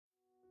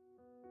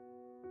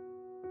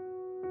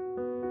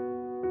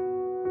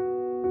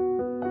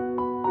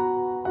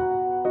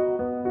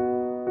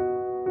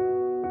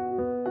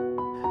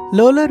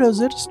Lola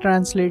Rogers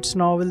translates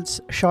novels,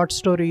 short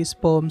stories,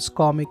 poems,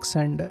 comics,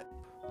 and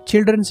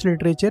children's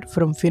literature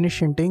from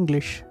Finnish into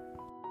English.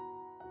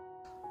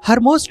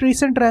 Her most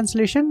recent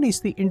translation is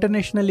the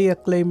internationally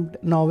acclaimed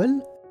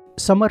novel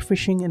Summer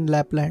Fishing in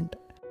Lapland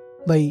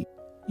by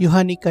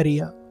Juhani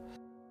Karila.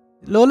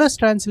 Lola's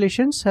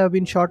translations have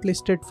been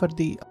shortlisted for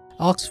the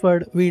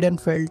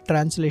Oxford-Weidenfeld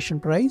Translation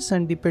Prize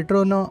and the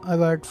Petrona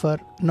Award for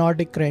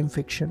Nordic crime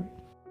fiction.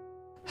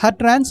 Her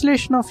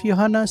translation of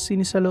Johanna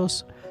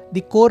Sinisalo's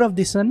The Core of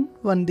the Sun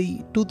won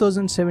the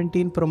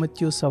 2017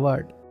 Prometheus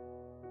Award.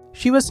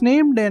 She was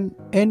named an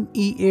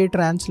NEA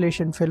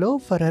Translation Fellow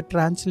for her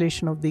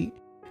translation of the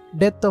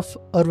Death of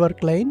Orvar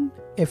Klein,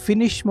 a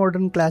Finnish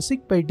modern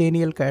classic by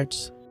Daniel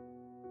Katz.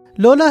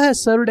 Lola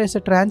has served as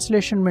a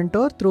translation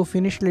mentor through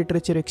Finnish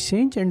Literature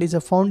Exchange and is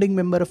a founding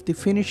member of the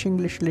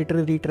Finnish-English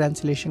Literary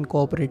Translation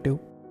Cooperative.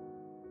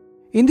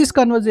 In this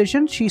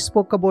conversation, she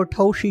spoke about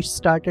how she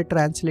started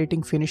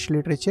translating Finnish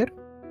literature,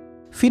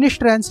 Finnish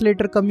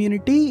translator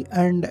community,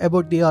 and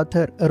about the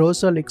author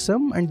Rosa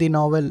Liksom and the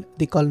novel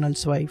The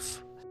Colonel's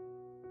Wife.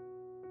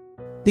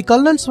 The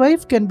Colonel's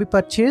Wife can be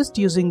purchased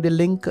using the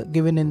link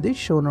given in the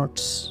show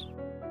notes.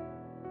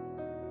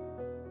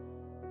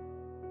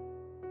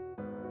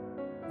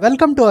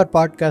 Welcome to our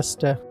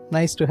podcast.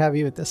 Nice to have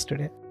you with us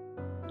today.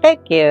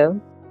 Thank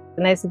you.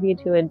 Nice of you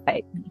to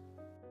invite me.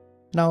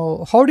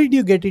 Now, how did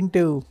you get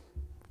into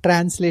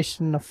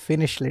translation of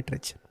Finnish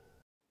literature?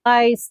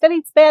 I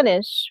studied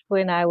Spanish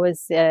when I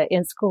was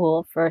in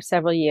school for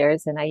several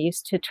years, and I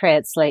used to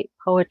translate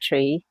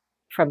poetry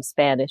from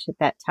Spanish at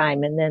that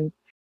time. And then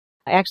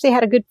I actually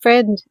had a good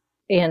friend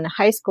in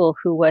high school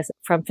who was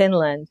from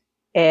Finland,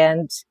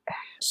 and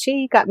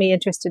she got me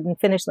interested in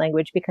Finnish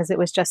language because it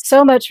was just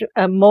so much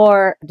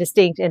more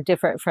distinct and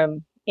different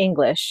from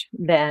English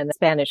than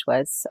Spanish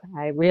was.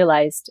 I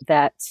realized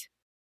that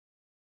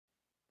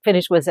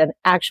Finnish was an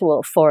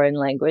actual foreign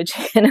language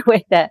in a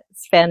way that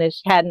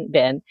Spanish hadn't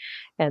been,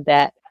 and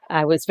that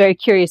I was very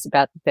curious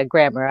about the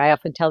grammar. I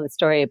often tell the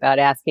story about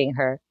asking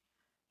her,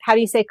 "How do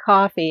you say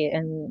coffee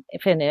in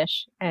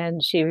Finnish?"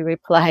 And she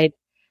replied,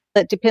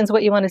 "That depends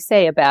what you want to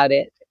say about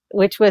it,"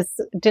 which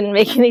didn't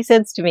make any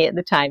sense to me at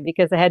the time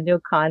because I had no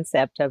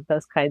concept of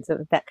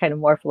that kind of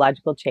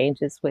morphological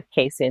changes with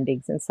case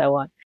endings and so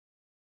on.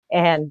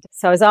 And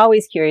so I was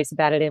always curious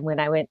about it. And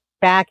when I went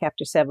back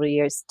after several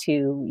years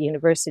to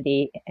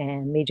university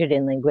and majored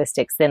in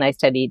linguistics, then I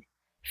studied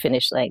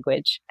Finnish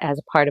language as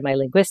a part of my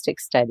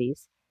linguistics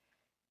studies.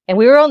 And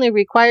we were only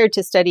required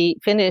to study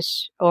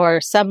Finnish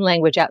or some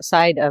language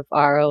outside of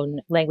our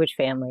own language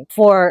family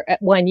for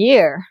 1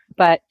 year,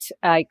 but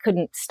I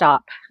couldn't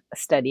stop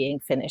studying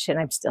Finnish, and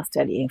I'm still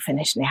studying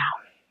Finnish now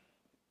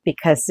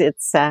because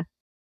it's an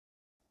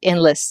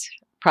endless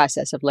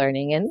process of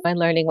learning, and I'm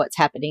learning what's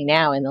happening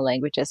now in the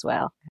language as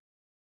well.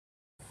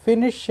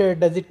 Finnish,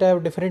 does it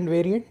have different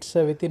variants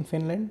within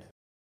Finland?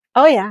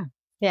 Oh, yeah.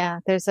 Yeah,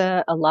 there's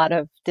a lot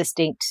of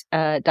distinct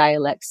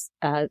dialects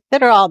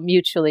that are all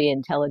mutually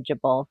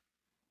intelligible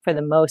for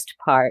the most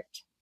part.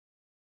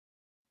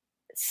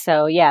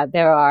 So, yeah,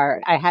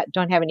 I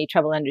don't have any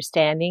trouble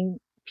understanding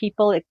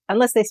people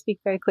unless they speak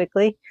very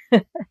quickly,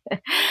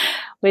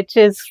 which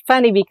is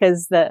funny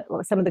because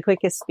some of the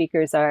quickest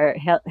speakers are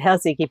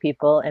Helsinki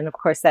people. And of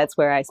course, that's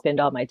where I spend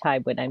all my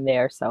time when I'm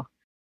there. So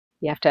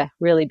you have to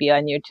really be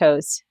on your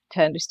toes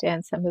to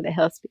understand some of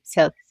the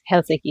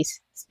Helsinki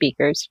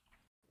speakers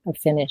of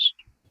Finnish.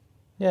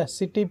 Yeah,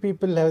 city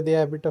people have the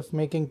habit of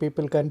making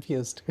people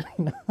confused.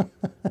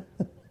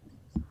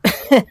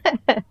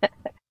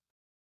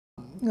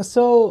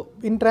 So,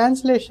 in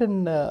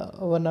translation,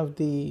 one of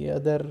the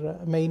other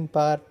main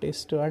part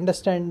is to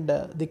understand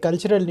the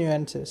cultural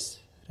nuances,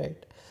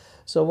 right?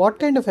 So, what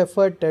kind of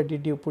effort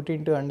did you put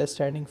into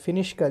understanding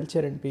Finnish culture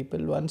and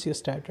people once you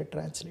started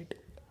translating?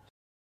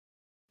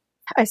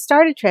 I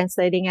started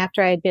translating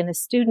after I had been a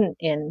student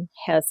in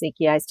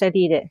Helsinki. I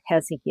studied at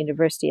Helsinki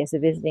University as a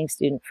visiting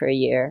student for a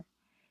year.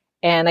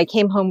 And I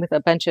came home with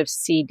a bunch of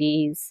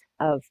CDs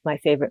of my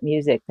favorite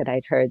music that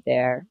I'd heard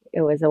there.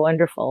 It was a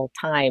wonderful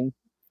time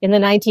in the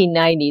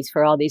 1990s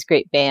for all these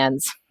great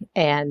bands.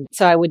 And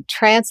so I would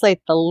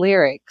translate the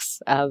lyrics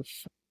of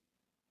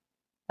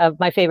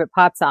my favorite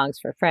pop songs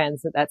for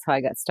friends. That's how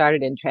I got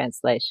started in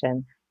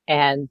translation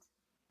and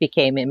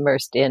became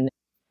immersed in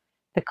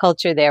the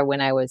culture there when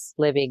I was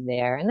living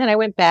there. And then I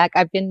went back.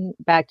 I've been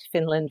back to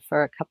Finland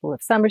for a couple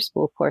of summer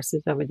school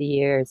courses over the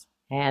years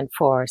and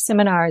for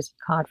seminars,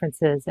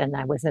 conferences, and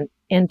I was an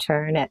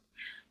intern at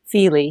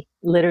Finnish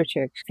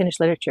Literature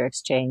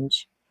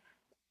Exchange,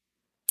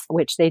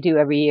 which they do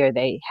every year.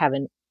 They have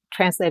a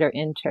translator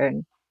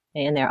intern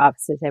in their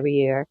offices every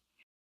year.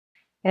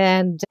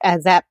 And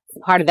as that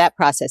part of that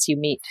process, you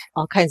meet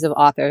all kinds of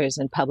authors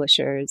and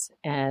publishers,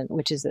 and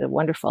which is a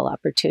wonderful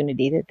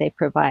opportunity that they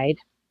provide.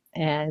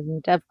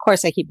 And of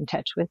course, I keep in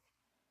touch with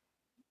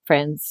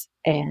friends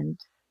and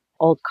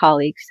old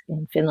colleagues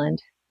in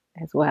Finland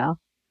as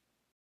well.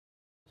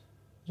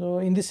 So,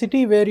 in the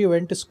city where you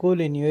went to school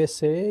in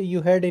USA,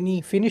 you had any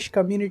Finnish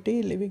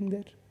community living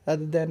there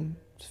other than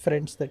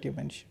friends that you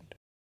mentioned?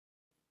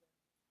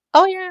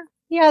 Oh yeah.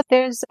 Yeah,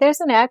 there's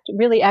an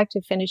really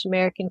active Finnish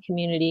American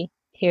community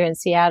here in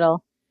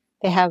Seattle.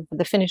 They have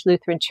the Finnish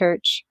Lutheran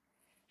Church,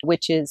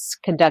 which is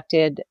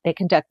they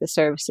conduct the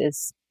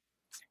services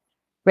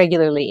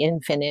regularly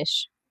in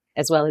Finnish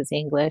as well as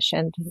English.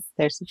 And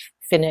there's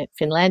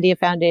Finlandia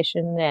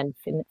Foundation and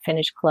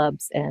Finnish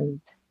clubs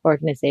and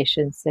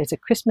organizations. There's a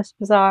Christmas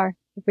bazaar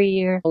every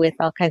year with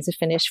all kinds of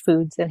Finnish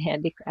foods and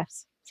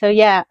handicrafts. So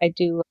yeah, I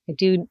do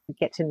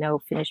get to know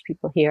Finnish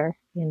people here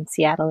in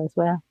Seattle as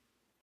well.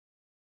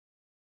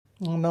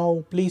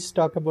 Now, please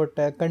talk about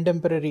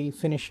contemporary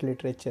Finnish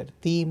literature,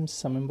 themes,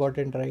 some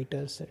important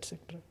writers,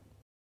 etc.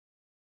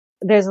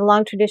 There's a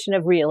long tradition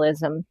of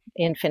realism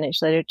in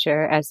Finnish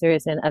literature, as there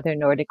is in other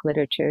Nordic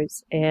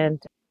literatures,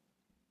 and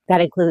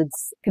that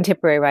includes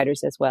contemporary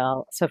writers as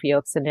well. Sophie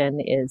Oksanen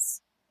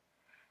is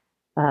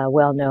a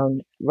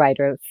well-known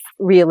writer of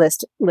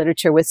realist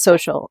literature with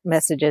social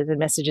messages and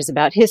messages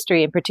about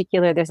history. In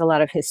particular, there's a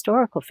lot of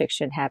historical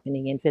fiction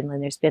happening in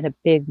Finland. There's been a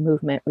big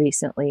movement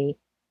recently,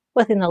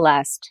 within the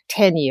last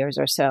 10 years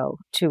or so,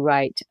 to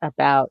write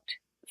about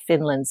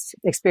Finland's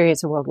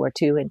experience in World War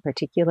II in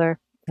particular.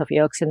 Sophie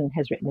Oksanen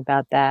has written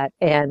about that,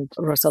 and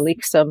Rosa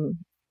Liksom.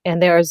 And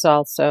there's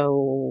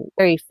also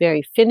very,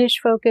 very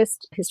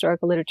Finnish-focused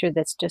historical literature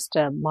that's just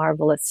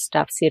marvelous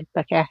stuff.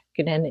 Sirpa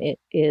Kähkönen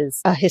is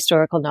a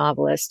historical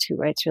novelist who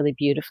writes really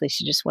beautifully.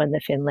 She just won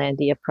the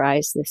Finlandia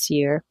Prize this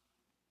year.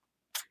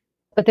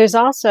 But there's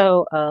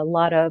also a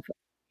lot of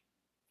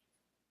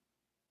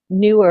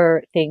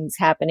newer things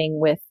happening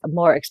with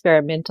more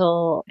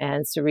experimental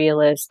and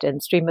surrealist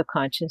and stream of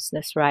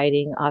consciousness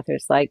writing,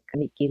 authors like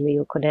Mikki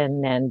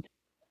Liukonen and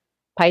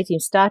Paitin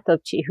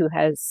Statovci, who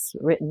has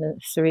written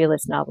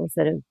surrealist novels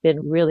that have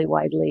been really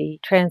widely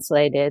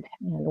translated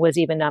and was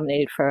even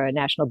nominated for a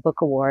National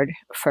Book Award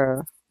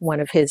for one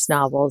of his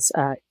novels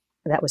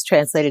that was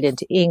translated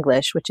into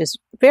English, which is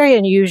very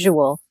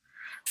unusual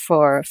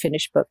for a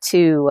Finnish book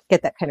to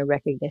get that kind of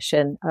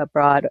recognition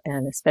abroad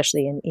and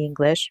especially in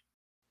English.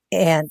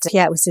 And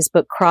yeah, it was his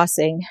book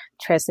Crossing,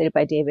 translated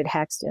by David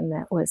Haxton,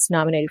 that was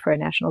nominated for a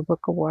National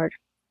Book Award.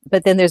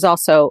 But then there's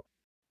also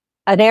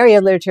an area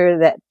of literature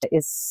that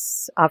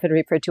is often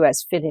referred to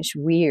as Finnish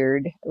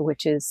weird,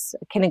 which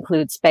can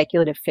include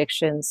speculative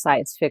fiction,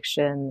 science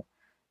fiction,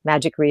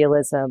 magic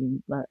realism,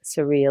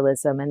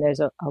 surrealism. And there's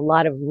a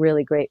lot of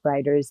really great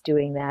writers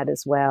doing that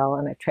as well.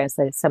 And I've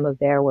translated some of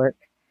their work.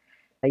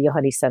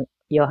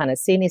 Johanna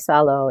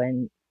Sinisalo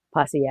and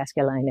Pasi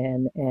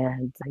Jääskeläinen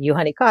and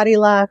Juhani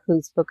Karila,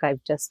 whose book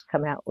I've just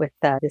come out with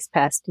this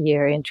past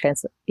year in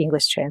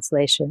English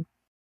translation.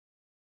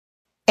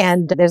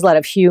 And there's a lot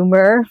of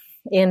humor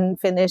in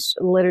Finnish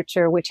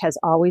literature, which has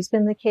always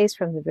been the case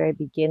from the very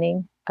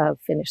beginning of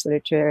Finnish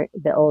literature.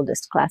 The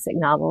oldest classic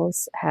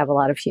novels have a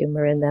lot of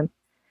humor in them.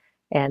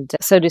 And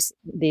so do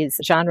these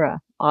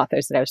genre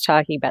authors that I was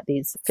talking about,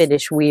 these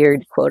Finnish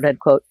weird, quote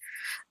unquote,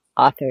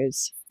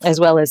 authors, as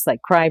well as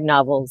like crime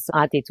novels.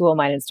 Antti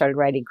Tuomainen started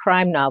writing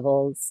crime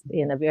novels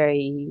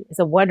it's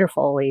a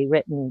wonderfully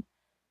written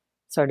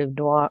sort of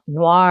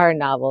noir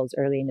novels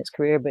early in his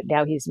career, but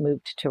now he's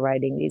moved to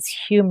writing these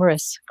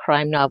humorous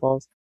crime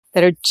novels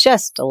that are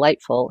just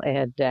delightful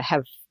and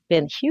have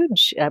been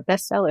huge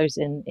bestsellers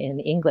in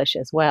English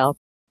as well.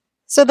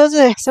 So those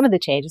are some of the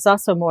changes.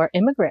 Also more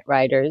immigrant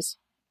writers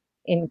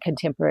in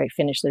contemporary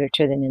Finnish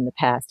literature than in the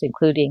past,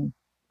 including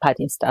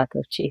Paitin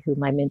Statovci,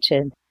 whom I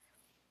mentioned.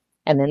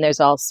 And then there's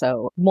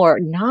also more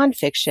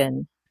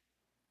nonfiction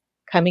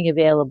coming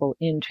available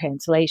in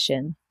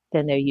translation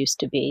than there used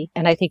to be.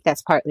 And I think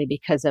that's partly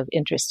because of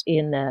interest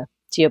in the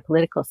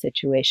geopolitical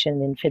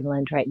situation in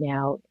Finland right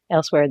now.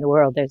 Elsewhere in the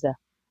world, there's a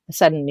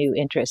sudden new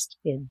interest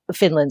in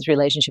Finland's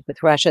relationship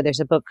with Russia.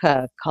 There's a book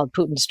called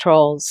Putin's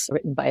Trolls,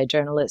 written by a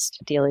journalist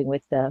dealing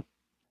with the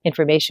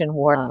information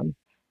war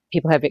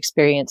people have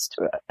experienced,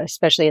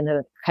 especially in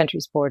the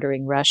countries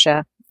bordering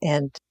Russia.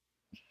 And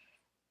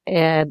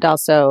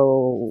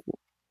also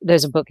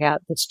there's a book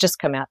out that's just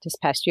come out this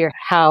past year,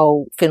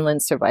 How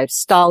Finland Survived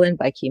Stalin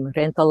by Kimmo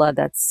Rentola.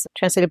 That's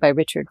translated by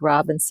Richard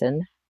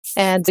Robinson.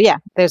 And yeah,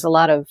 there's a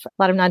lot of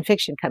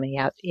nonfiction coming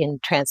out in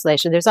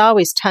translation. There's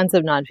always tons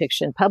of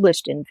nonfiction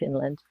published in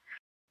Finland,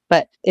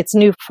 but it's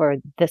new for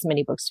this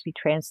many books to be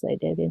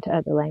translated into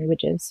other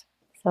languages.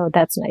 So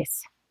that's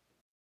nice.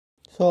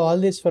 So all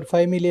this for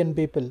 5 million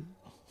people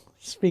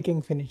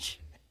speaking Finnish.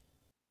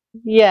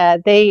 Yeah,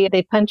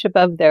 they punch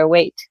above their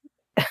weight,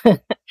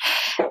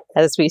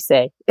 as we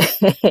say.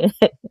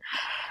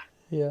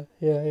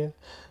 Yeah.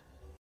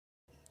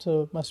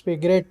 So must be a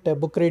great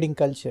book reading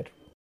culture.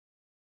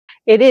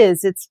 It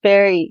is. It's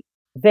very,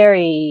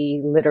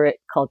 very literate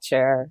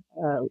culture.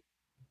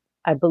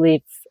 I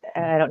believe,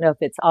 I don't know if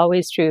it's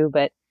always true,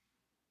 but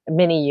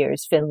many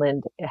years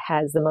Finland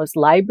has the most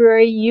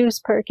library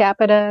use per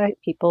capita.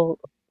 People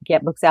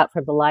get books out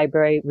from the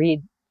library,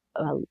 read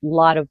a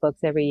lot of books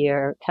every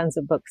year, tons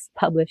of books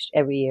published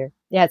every year.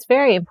 Yeah, it's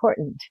very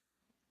important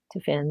to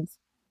Finns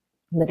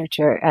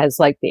literature as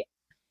like the.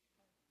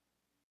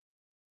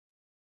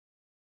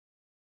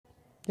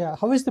 Yeah,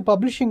 how is the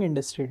publishing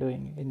industry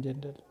doing in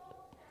general?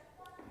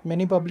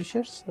 Many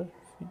publishers?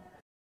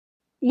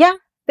 Yeah,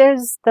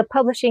 the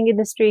publishing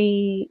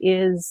industry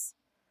is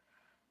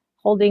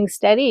holding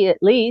steady, at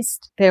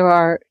least. There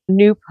are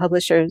new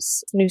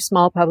publishers, new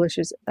small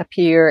publishers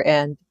appear,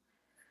 and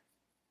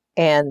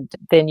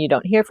then you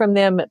don't hear from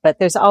them. But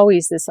there's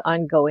always this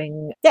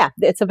ongoing,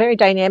 it's a very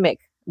dynamic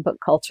book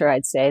culture,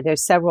 I'd say.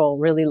 There's several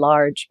really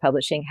large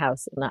publishing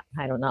houses,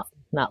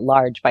 not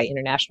large by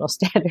international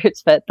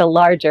standards, but the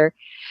larger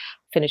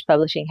Finnish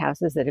publishing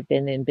houses that have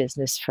been in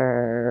business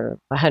for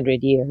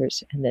 100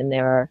 years. And then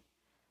there are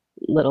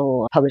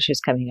little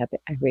publishers coming up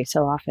every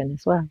so often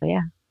as well.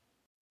 Yeah.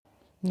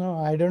 No,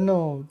 I don't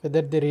know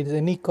whether there is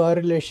any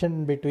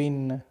correlation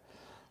between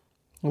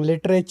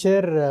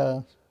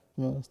literature,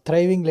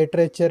 thriving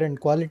literature and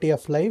quality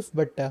of life,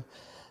 but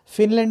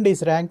Finland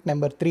is ranked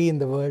number 3 in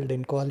the world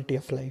in quality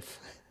of life.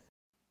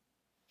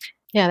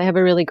 Yeah, they have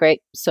a really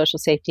great social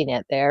safety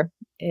net there.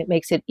 It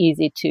makes it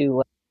easy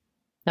to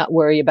not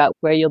worry about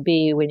where you'll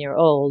be when you're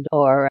old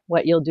or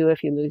what you'll do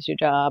if you lose your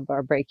job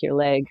or break your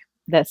leg.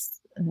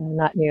 That's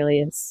not nearly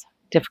as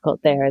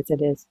difficult there as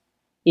it is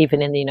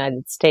even in the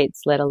United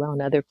States, let alone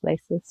other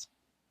places.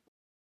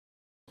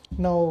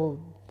 Now,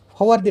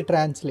 how are the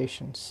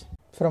translations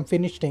from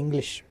Finnish to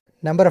English?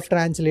 Number of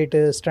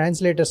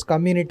translators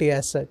community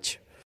as such.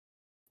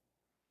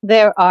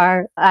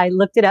 I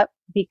looked it up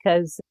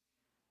because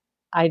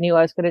I knew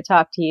I was going to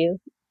talk to you.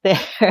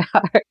 There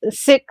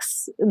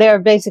are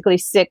basically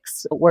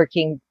 6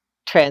 working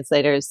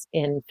translators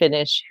in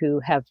Finnish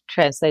who have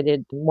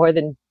translated more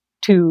than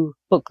 2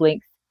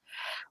 book-length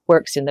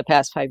works in the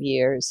past 5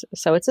 years.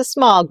 So it's a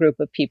small group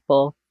of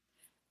people.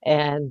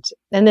 And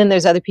then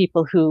there's other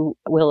people who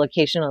will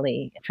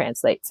occasionally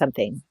translate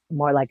something,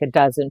 more like a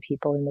dozen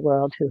people in the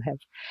world who have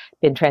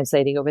been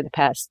translating over the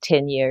past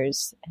 10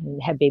 years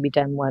and have maybe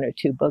done 1 or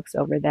 2 books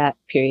over that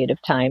period of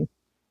time.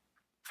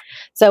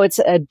 So it's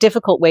a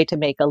difficult way to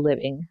make a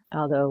living,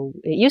 although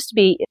it used to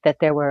be that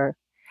there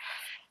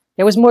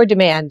was more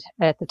demand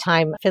at the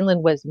time.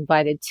 Finland was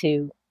invited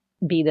to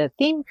be the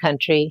theme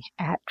country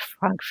at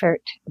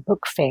Frankfurt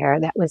Book Fair.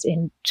 That was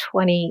in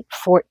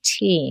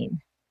 2014.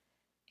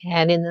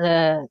 And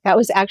that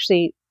was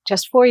actually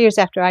just 4 years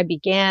after I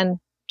began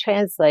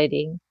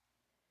translating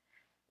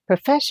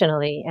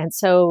professionally. And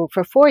so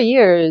for 4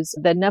 years,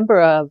 the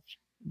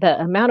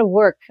amount of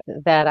work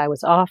that I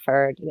was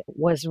offered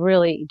was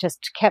really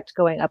just kept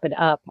going up and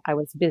up. I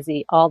was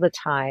busy all the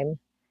time.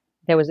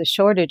 There was a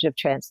shortage of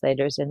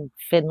translators in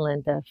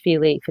Finland. The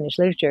Finnish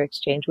Literature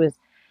Exchange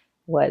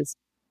was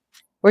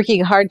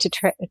working hard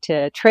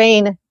to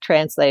train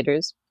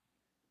translators.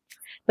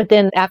 But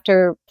then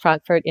after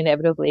Frankfurt,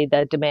 inevitably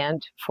the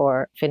demand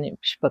for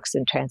Finnish books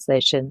in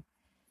translation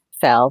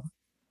fell.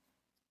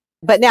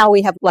 But now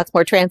we have lots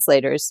more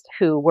translators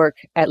who work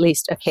at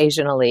least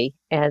occasionally.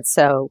 And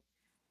so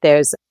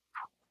it's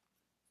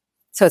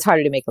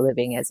harder to make a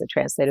living as a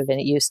translator than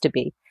it used to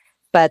be.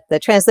 But the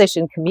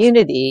translation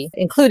community,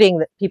 including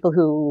the people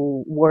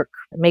who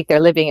make their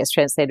living as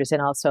translators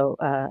and also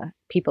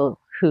people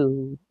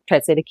who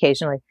translate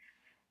occasionally,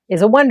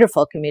 is a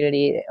wonderful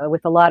community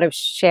with a lot of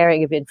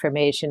sharing of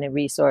information and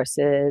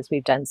resources.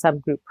 We've done some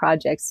group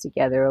projects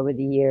together over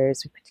the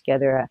years. We put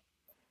together a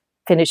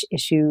Finnish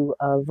issue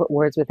of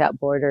Words Without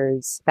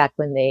Borders back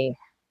when they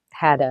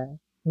had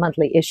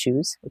monthly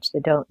issues, which they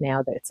don't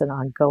now. That it's an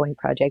ongoing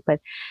project.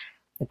 But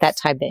at that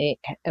time,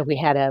 we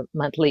had a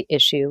monthly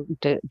issue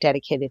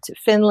dedicated to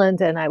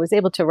Finland, and I was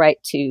able to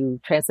write to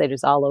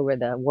translators all over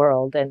the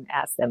world and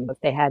ask them if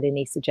they had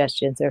any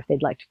suggestions or if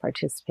they'd like to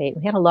participate.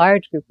 We had a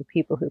large group of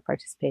people who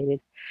participated,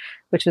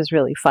 which was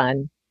really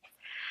fun.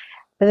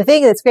 But the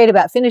thing that's great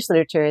about Finnish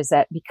literature is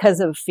that because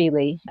of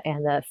Fili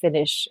and the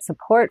Finnish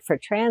support for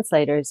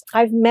translators,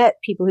 I've met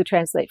people who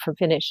translate from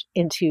Finnish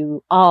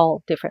into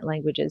all different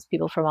languages,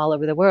 people from all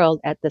over the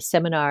world at the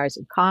seminars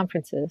and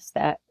conferences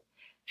that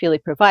Fili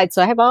provides.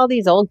 So I have all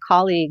these old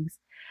colleagues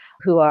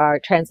who are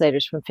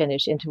translators from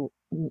Finnish into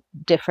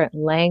different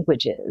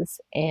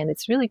languages. And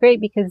it's really great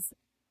because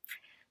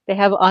they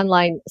have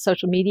online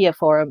social media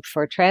forum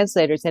for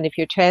translators. And if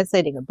you're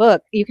translating a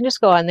book, you can just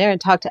go on there and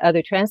talk to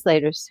other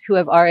translators who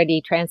have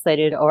already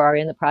translated or are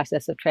in the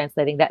process of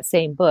translating that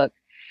same book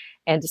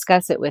and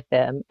discuss it with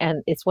them.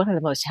 And it's one of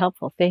the most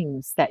helpful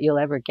things that you'll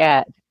ever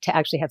get to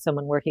actually have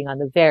someone working on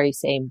the very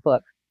same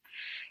book.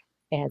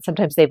 And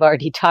sometimes they've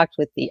already talked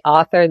with the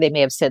author. They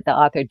may have sent the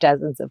author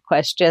dozens of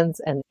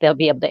questions, and they'll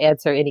be able to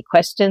answer any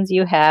questions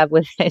you have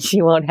with it.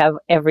 You won't have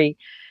every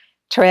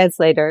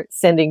translator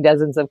sending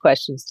dozens of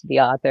questions to the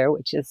author,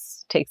 which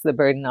takes the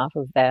burden off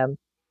of them,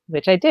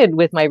 which I did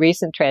with my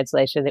recent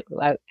translation. It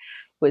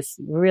was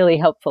really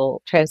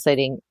helpful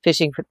translating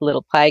Fishing for the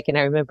Little Pike. And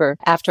I remember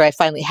after I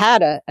finally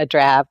had a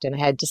draft and I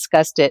had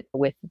discussed it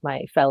with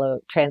my fellow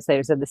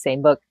translators of the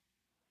same book,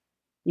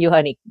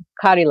 Juhani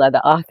Karila, the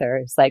author,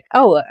 is like,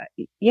 "Oh,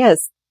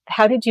 yes.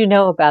 How did you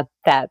know about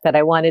that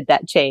I wanted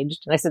that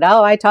changed?" And I said,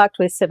 "Oh, I talked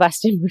with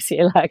Sebastian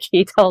Musielak.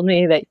 He told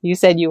me that you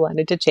said you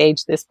wanted to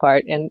change this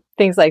part," and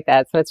things like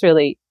that. So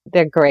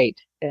they're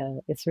great.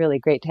 It's really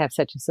great to have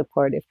such a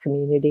supportive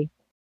community.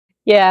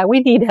 Yeah,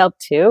 we need help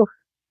too.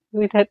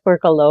 We don't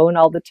work alone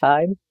all the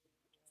time.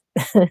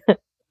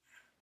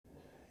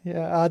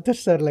 Yeah,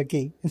 authors are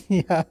lucky.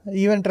 Yeah,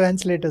 even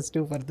translators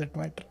too, for that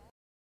matter.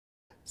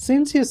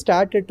 Since you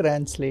started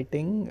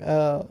translating,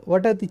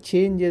 what are the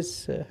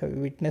changes have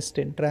you witnessed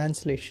in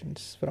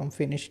translations from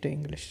Finnish to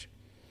English?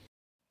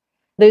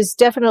 There's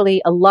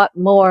definitely a lot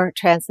more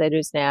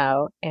translators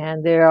now,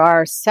 and there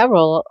are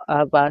several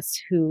of us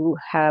who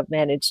have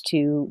managed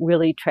to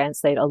really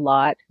translate a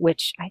lot,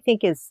 which I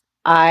think is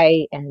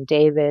I and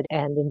David,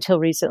 and until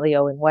recently,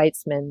 Owen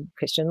Weitzman,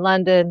 Christian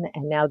London,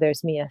 and now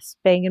there's Mia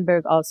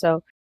Spangenberg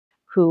also,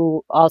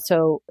 who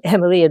also,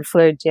 Emily and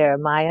Fleur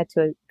Jeremiah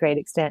to a great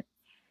extent,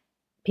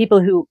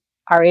 people who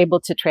are able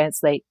to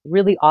translate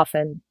really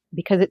often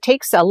because it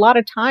takes a lot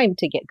of time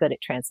to get good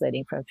at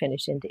translating from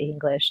Finnish into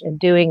English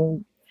and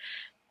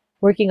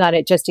working on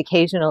it just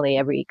occasionally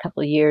every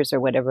couple of years or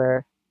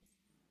whatever.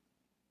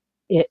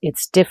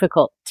 It's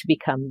difficult to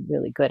become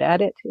really good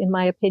at it, in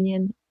my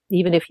opinion,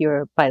 even if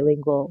you're a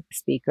bilingual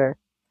speaker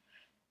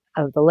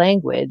of the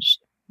language.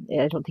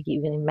 I don't think it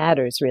even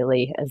matters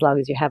really, as long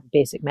as you have a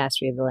basic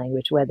mastery of the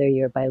language, whether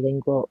you're a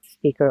bilingual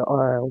speaker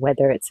or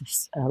whether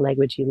it's a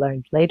language you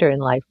learned later in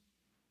life.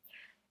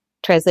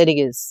 Translating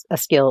is a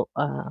skill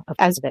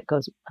as that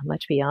goes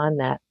much beyond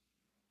that.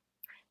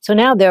 So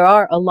now there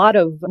are a lot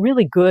of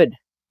really good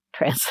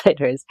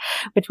translators,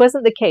 which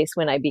wasn't the case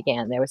when I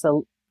began. There was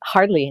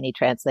hardly any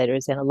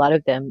translators, and a lot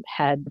of them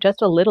had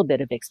just a little bit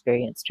of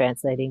experience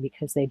translating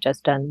because they'd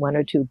just done one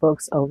or two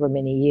books over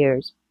many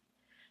years.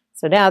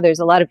 So now there's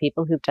a lot of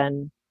people who've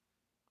done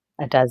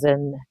a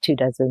dozen,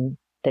 24.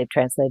 They've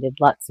translated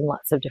lots and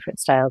lots of different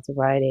styles of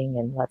writing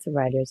and lots of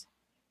writers.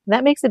 And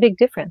that makes a big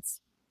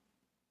difference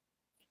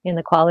in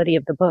the quality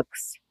of the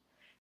books.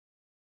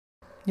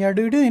 Yeah,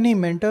 do you do any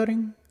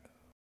mentoring?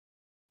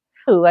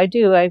 Oh, I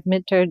do. I've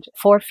mentored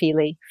 4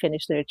 FILI,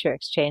 Finnish Literature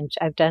Exchange.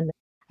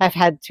 I've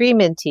had 3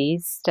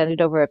 mentees, done it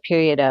over a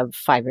period of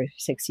 5 or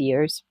 6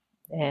 years.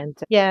 And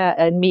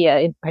Mia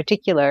in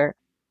particular,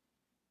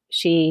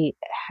 she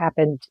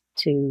happened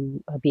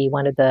to be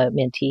one of the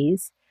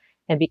mentees.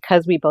 And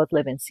because we both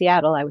live in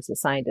Seattle, I was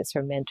assigned as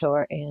her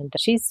mentor. And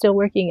she's still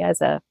working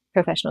as a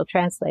professional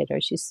translator.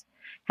 She's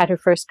had her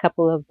first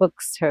couple of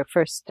books. Her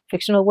first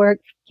fictional work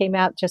came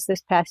out just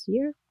this past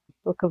year.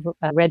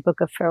 Red Book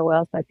of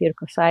Farewells by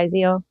Pirkko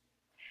Saisio,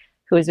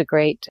 who is a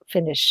great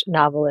Finnish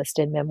novelist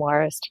and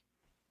memoirist,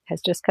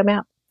 has just come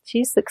out.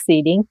 She's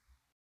succeeding.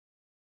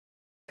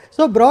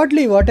 So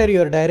broadly, what are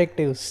your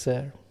directives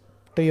to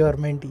your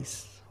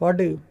mentees? What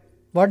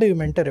do you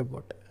mentor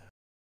about?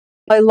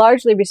 I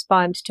largely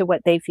respond to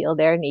what they feel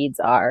their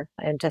needs are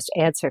and just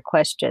answer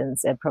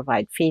questions and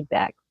provide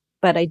feedback.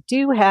 But I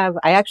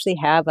actually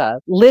have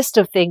a list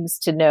of things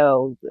to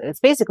know. It's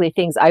basically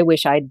things I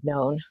wish I'd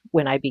known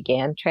when I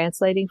began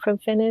translating from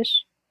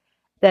Finnish.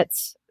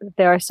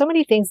 There are so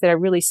many things that are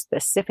really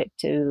specific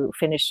to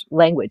Finnish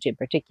language in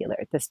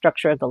particular. The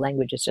structure of the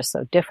language is just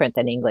so different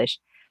than English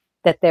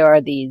that there are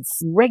these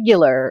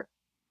regular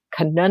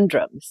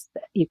conundrums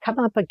that you come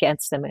up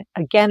against them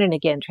again and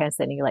again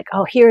translating. You're like,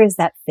 oh, here is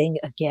that thing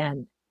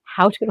again.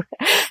 How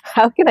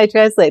can I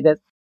translate this?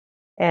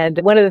 And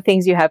one of the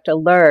things you have to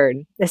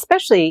learn,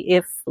 especially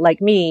if, like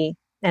me,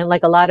 and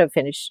like a lot of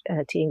Finnish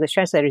to English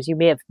translators, you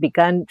may have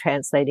begun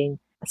translating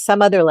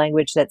some other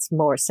language that's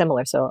more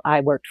similar. So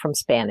I worked from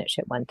Spanish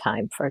at one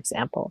time, for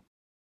example.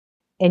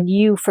 And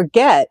you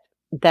forget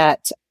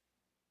that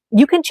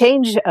you can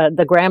change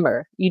the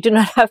grammar. You do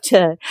not have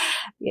to,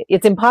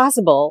 it's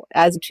impossible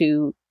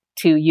to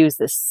use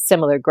this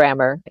similar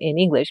grammar in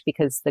English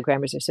because the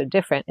grammars are so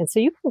different. And so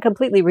you can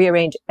completely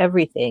rearrange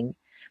everything.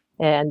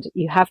 And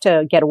you have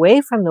to get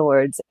away from the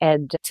words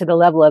and to the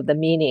level of the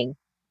meaning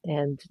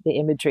and the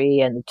imagery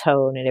and the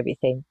tone and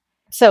everything.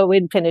 So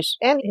in Finnish,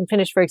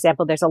 for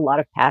example, there's a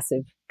lot of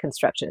passive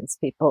constructions.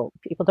 People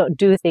don't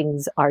do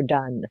things are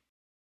done.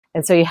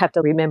 And so you have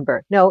to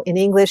remember, no, in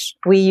English,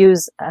 we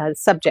use a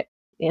subject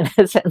in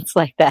a sentence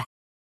like that.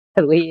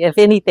 If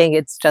anything,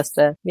 it's just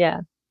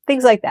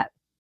things like that.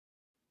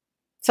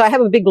 So I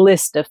have a big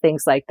list of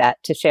things like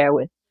that to share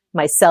with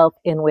myself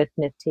and with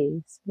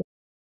mentees.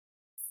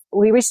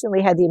 We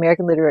recently had the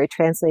American Literary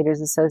Translators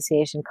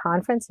Association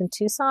conference in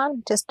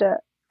Tucson just a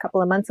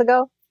couple of months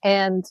ago.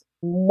 And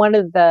one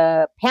of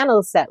the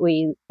panels that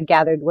we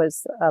gathered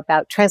was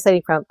about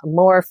translating from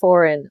more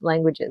foreign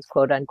languages,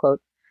 quote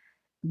unquote.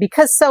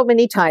 Because so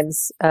many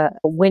times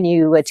when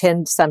you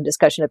attend some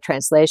discussion of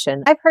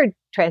translation, I've heard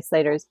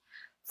translators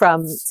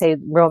from, say,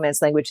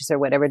 Romance languages or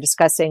whatever,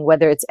 discussing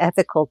whether it's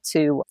ethical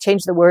to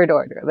change the word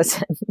order of a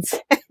sentence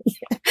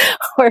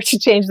or to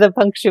change the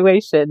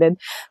punctuation. And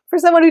for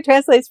someone who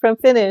translates from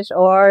Finnish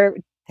or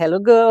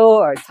Telugu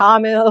or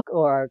Tamil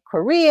or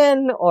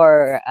Korean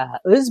or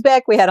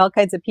Uzbek, we had all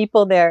kinds of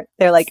people there.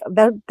 They're like,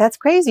 that's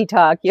crazy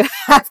talk. You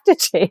have to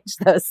change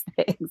those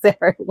things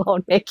or it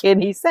won't make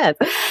any sense.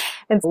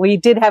 And we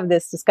did have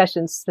this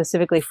discussion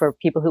specifically for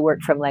people who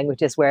work from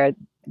languages where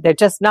they're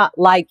just not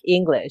like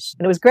English.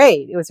 And it was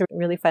great. It was a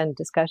really fun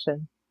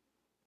discussion.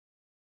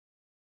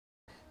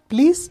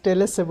 Please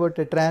tell us about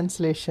a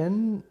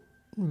translation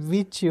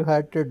which you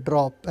had to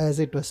drop as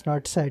it was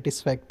not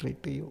satisfactory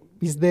to you?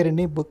 Is there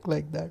any book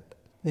like that?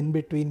 In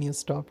between, you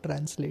stopped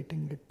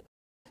translating it.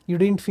 You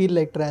didn't feel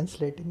like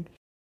translating it.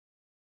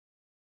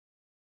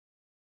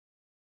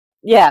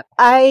 Yeah,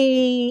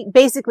 I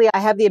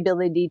have the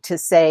ability to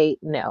say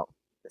no.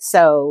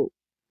 So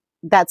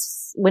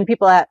that's when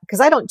people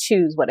because I don't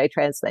choose what I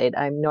translate.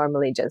 I'm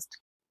normally just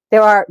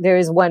there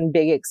is one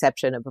big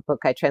exception of a book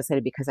I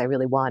translated because I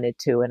really wanted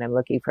to, and I'm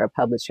looking for a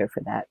publisher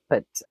for that.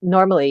 But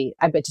normally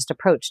I've been just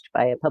approached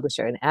by a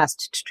publisher and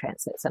asked to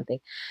translate something.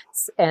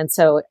 And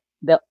so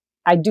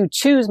I do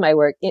choose my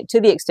work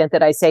to the extent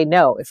that I say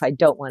no if I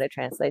don't want to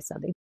translate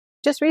something.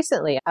 Just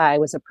recently, I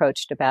was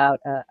approached about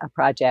a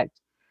project.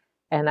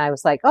 And I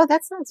was like, oh,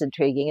 that sounds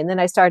intriguing. And then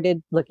I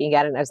started looking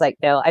at it and I was like,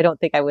 no, I don't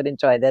think I would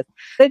enjoy this.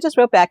 I just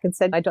wrote back and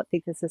said, I don't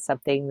think this is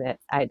something that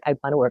I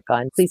want to work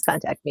on. Please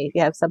contact me if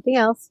you have something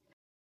else.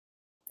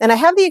 And I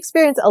have the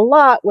experience a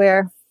lot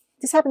where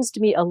this happens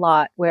to me a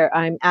lot where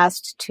I'm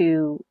asked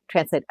to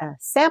translate a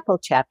sample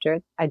chapter.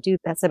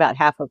 That's about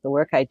half of the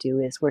work I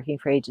do is working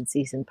for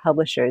agencies and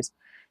publishers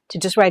to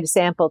just write a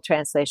sample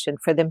translation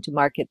for them to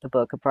market the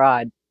book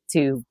abroad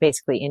to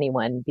basically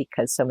anyone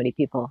because so many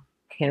people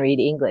can read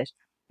English.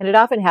 And it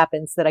often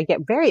happens that I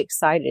get very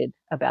excited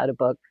about a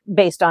book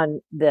based on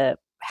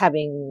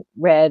having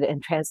read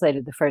and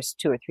translated the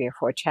first 2 or 3 or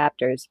 4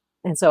 chapters.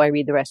 And so I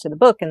read the rest of the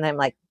book and I'm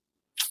like,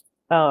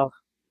 oh,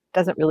 it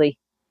doesn't really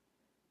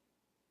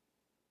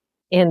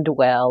end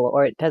well,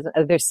 or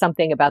there's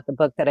something about the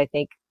book that I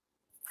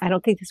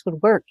don't think this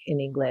would work in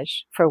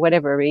English for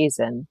whatever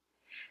reason,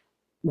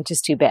 which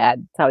is too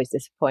bad. It's always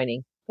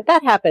disappointing. But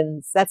that's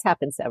happened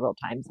several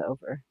times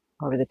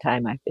over the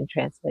time I've been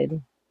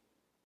translating.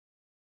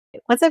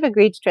 Once I've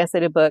agreed to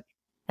translate a book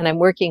and I'm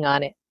working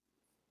on it,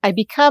 I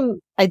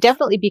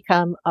definitely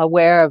become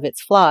aware of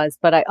its flaws,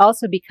 but I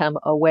also become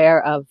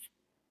aware of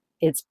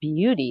its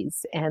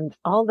beauties and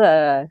all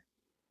the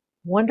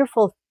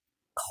wonderful,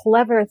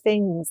 clever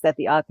things that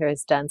the author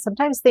has done.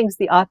 Sometimes things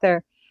the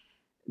authors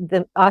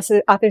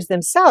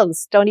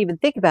themselves don't even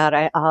think about.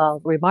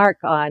 I'll remark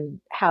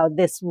on how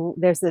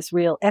there's this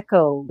real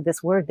echo,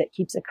 this word that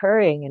keeps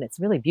occurring and it's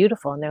really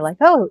beautiful. And they're like,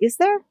 oh, is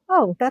there?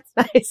 Oh, that's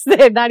nice.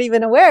 They're not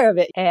even aware of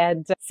it.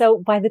 And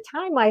so by the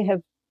time I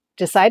have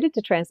decided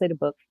to translate a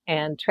book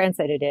and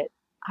translated it,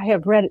 I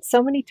have read it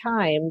so many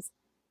times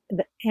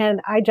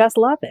and I just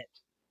love it.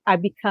 I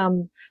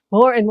become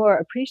more and more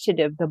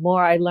appreciative the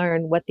more I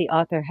learn what the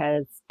author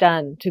has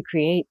done to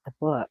create the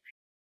book.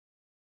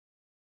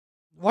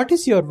 What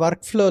is your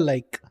workflow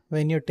like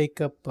when you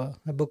take up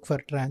a book for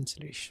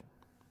translation?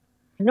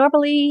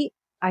 Normally,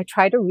 I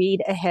try to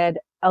read ahead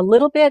a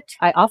little bit.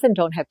 I often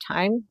don't have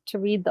time to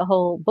read the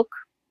whole book.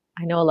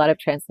 I know a lot of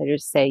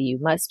translators say you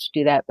must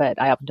do that, but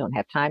I often don't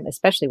have time,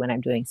 especially when I'm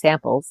doing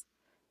samples,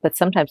 but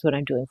sometimes when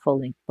I'm doing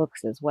full-length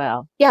books as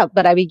well. Yeah,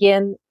 but I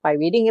begin by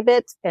reading a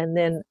bit and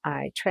then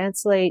I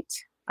translate.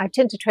 I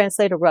tend to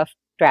translate a rough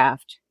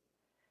draft,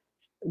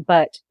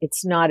 but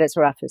it's not as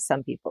rough as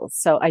some people.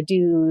 So I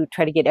do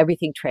try to get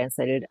everything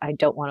translated. I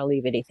don't want to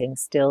leave anything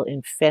still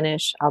in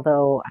Finnish,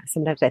 although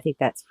sometimes I think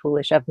that's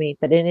foolish of me.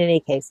 But in any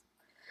case,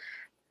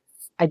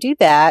 I do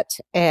that.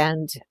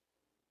 And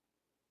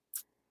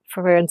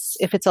for instance,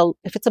 if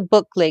it's a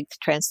book length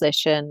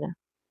translation,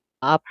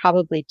 I'll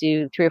probably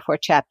do 3 or 4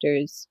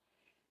 chapters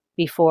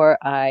before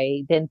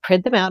I then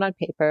print them out on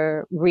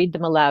paper, read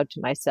them aloud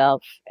to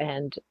myself,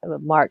 and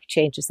mark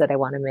changes that I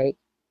want to make.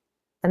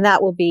 And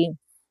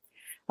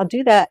I'll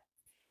do that,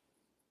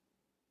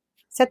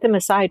 set them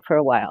aside for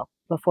a while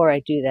before I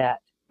do that.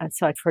 And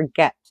so I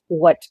forget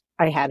what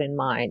I had in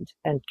mind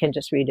and can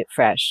just read it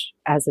fresh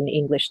as an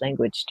English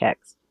language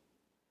text.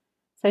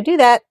 So I do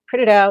that,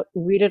 print it out,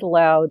 read it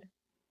aloud,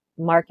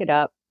 mark it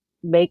up,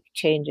 make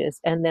changes,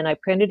 and then I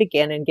print it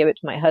again and give it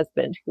to my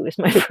husband, who is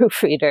my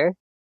proofreader,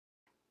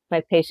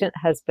 my patient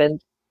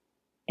husband.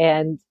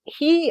 And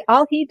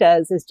all he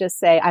does is just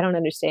say, I don't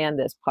understand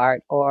this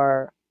part,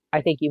 or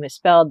I think you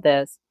misspelled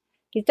this.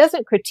 He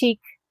doesn't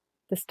critique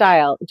the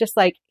style, just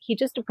like he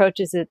just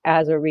approaches it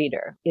as a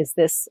reader. Is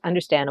this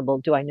understandable?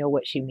 Do I know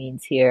what she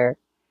means here?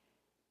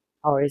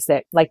 Or is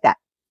that like that?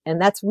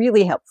 And that's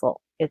really helpful.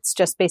 It's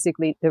just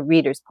basically the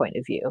reader's point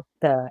of view,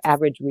 the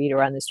average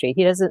reader on the street.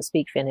 He doesn't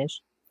speak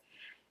Finnish.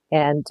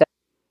 And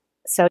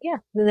so, yeah,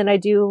 and then I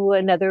do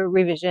another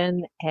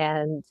revision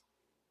and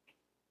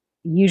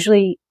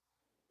usually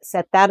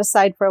set that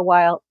aside for a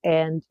while.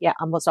 And yeah,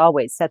 almost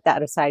always set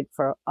that aside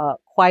for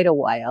quite a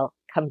while.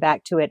 Come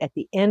back to it at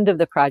the end of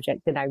the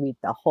project. Then I read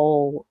the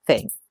whole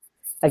thing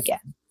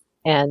again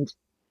and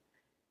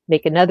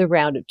make another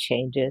round of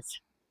changes.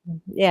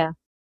 Yeah.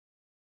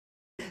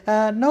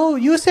 No,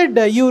 you said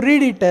you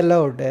read it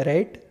aloud,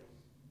 right?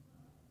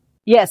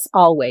 Yes,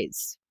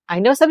 always. I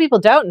know some people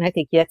don't, and I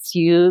think, yes,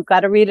 you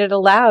got to read it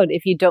aloud.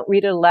 If you don't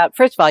read it aloud,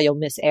 first of all, you'll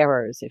miss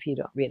errors if you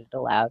don't read it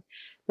aloud.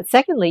 But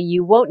secondly,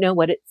 you won't know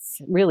what it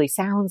really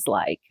sounds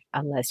like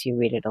unless you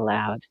read it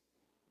aloud.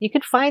 You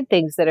could find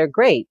things that are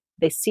great.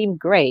 They seem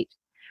great.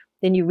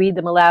 then you read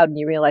them aloud and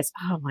you realize,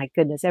 oh my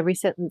goodness, every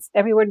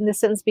word in this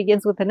sentence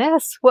begins with an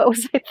S. What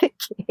was I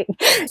thinking?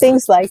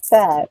 Things like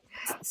that.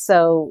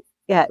 So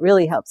yeah, it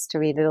really helps to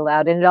read it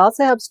aloud. And it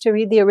also helps to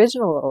read the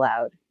original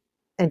aloud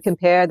and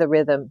compare the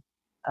rhythm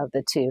of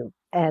the two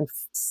and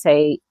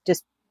say,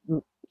 just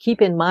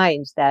keep in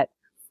mind that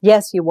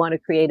yes, you want to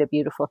create a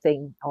beautiful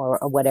thing or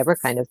whatever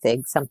kind of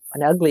thing,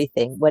 an ugly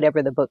thing,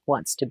 whatever the book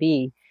wants to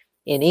be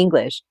in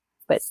English,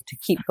 but to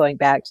keep going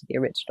back to the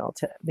original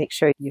to make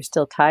sure you're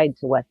still tied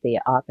to what the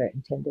author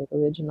intended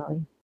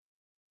originally.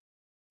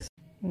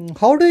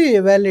 How do you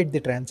evaluate the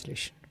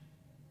translation?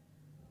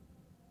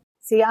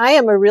 See, I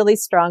am a really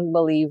strong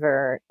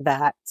believer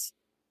that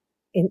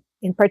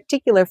in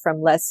particular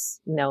from less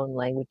known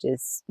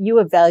languages, you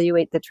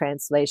evaluate the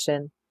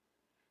translation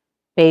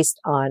based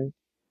on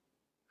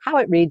how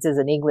it reads as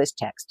an English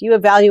text. You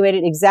evaluate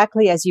it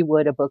exactly as you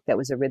would a book that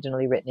was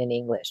originally written in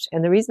English.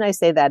 And the reason I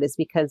say that is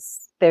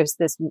because there's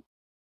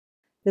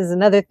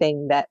another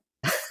thing that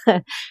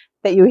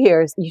that you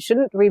hear is you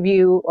shouldn't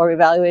review or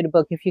evaluate a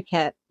book if you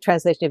can't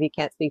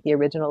speak the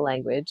original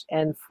language.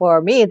 And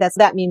for me,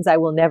 that means I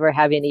will never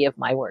have any of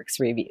my works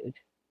reviewed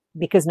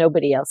because no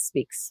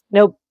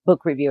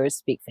book reviewers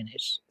speak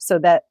Finnish. So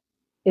that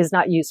is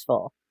not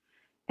useful.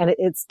 And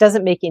it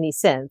doesn't make any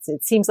sense.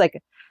 It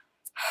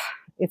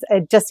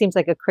just seems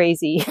like a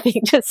crazy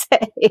thing to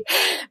say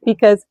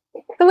because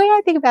the way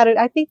I think about it,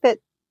 I think that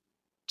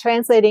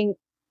translating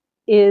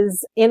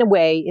is, in a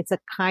way, it's a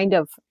kind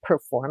of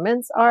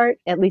performance art.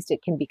 At least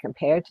it can be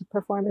compared to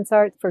performance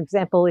art. For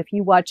example, if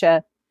you watch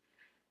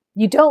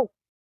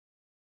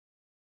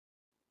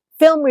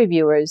film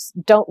reviewers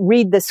don't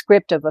read the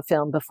script of a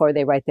film before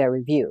they write their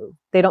review.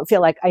 They don't feel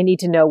like I need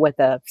to know what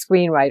the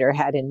screenwriter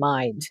had in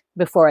mind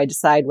before I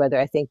decide whether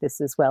I think this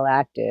is well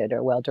acted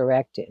or well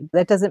directed.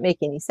 That doesn't make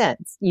any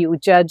sense. You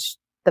judge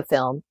the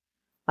film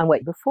on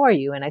what before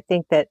you. And I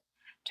think that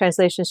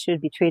translations should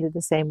be treated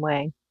the same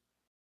way.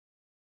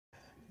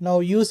 Now,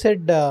 you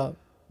said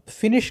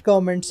Finnish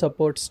government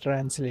supports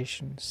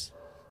translations.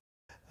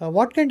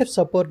 What kind of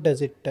support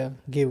does it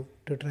give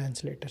to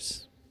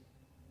translators?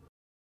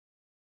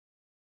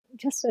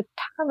 Just a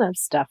ton of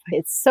stuff.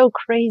 It's so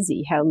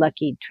crazy how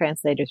lucky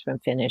translators from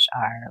Finnish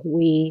are.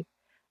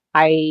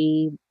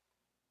 I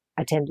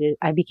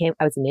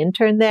was an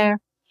intern there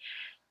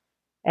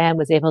and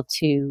was able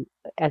to,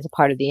 as a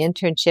part of the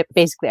internship,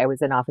 basically I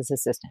was an office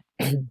assistant,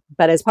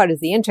 but as part of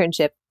the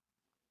internship,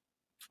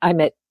 I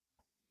met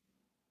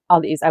I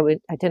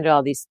attended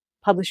all these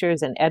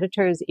publishers and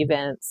editors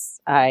events.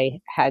 I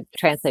had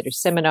translator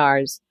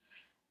seminars.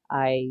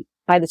 By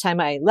the time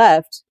I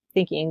left,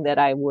 thinking that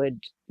I would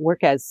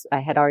I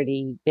had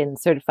already been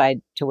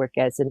certified to work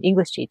as an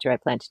English teacher. I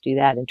planned to do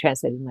that and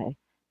translate in my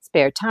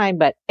spare time.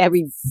 But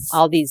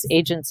all these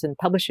agents and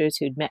publishers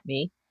who'd met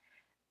me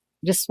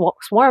just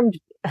swarmed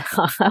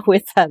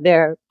with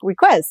their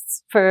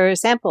requests for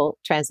sample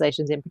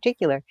translations in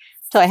particular.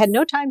 So I had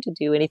no time to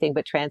do anything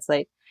but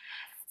translate.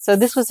 So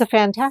this was a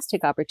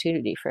fantastic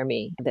opportunity for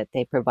me that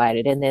they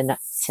provided. And then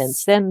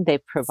since then,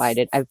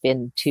 I've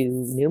been to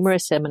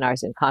numerous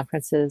seminars and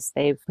conferences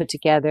they've put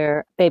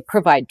together. They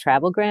provide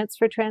travel grants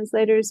for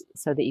translators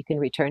so that you can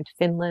return to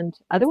Finland.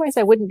 Otherwise,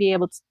 I wouldn't be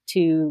able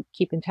to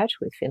keep in touch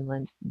with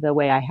Finland the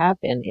way I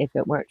have been if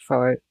it weren't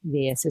for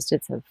the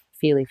assistance of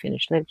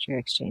Finnish Literature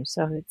Exchange.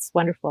 So it's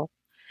wonderful.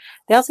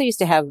 They also used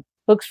to have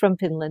Books from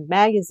Finland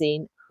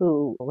magazine,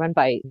 run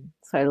by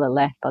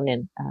Lola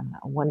Rogers,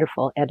 a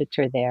wonderful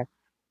editor there.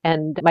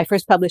 And my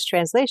first published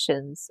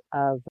translations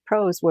of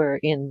prose were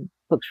in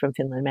Books from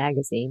Finland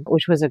magazine,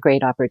 which was a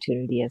great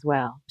opportunity as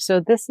well. So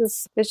there's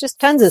just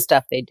tons of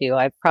stuff they do.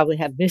 I probably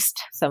have missed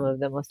some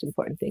of the most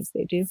important things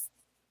they do.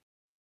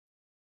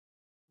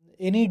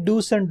 Any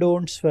do's and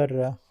don'ts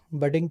for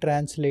budding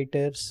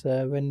translators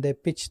when they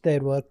pitch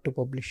their work to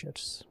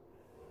publishers?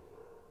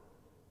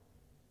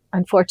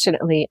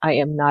 Unfortunately, I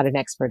am not an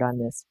expert on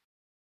this.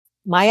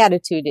 My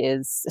attitude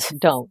is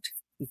don't,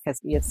 because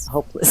it's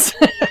hopeless.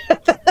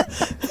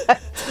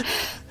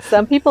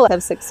 Some people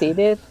have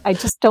succeeded. I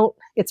just don't.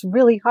 It's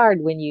really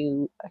hard when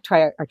you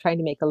are trying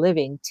to make a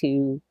living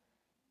to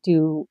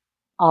do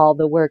all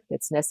the work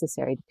that's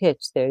necessary to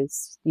pitch.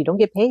 You don't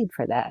get paid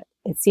for that.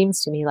 It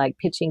seems to me like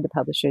pitching to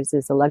publishers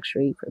is a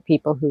luxury for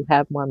people who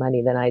have more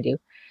money than I do.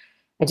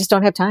 I just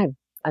don't have time,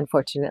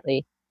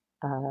 unfortunately.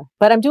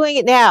 But I'm doing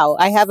it now.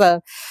 I have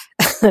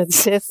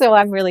so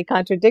I'm really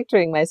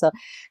contradicting myself,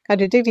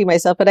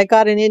 but I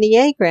got an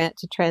NEA grant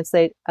to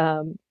translate,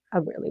 a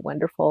really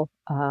wonderful,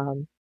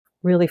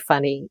 really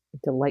funny,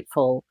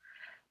 delightful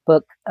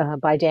book,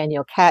 by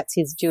Daniel Katz.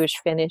 He's a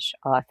Jewish-Finnish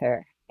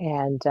author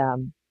and,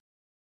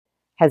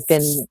 has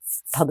been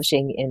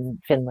publishing in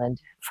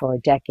Finland for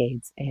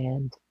decades.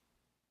 And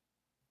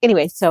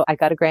anyway, so I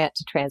got a grant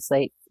to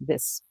translate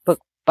this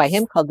book by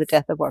him called The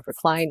Death of Orvar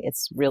Klein.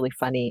 It's really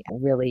funny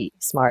and really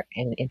smart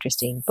and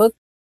interesting book.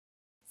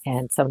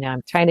 And so now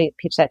I'm trying to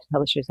pitch that to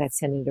publishers. I've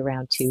sent it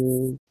around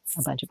to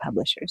a bunch of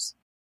publishers.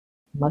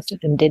 Most of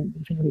them didn't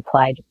even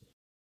reply.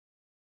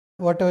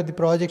 What are the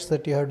projects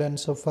that you have done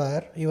so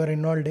far, you are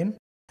involved in?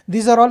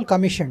 These are all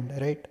commissioned,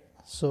 right?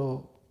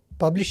 So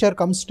publisher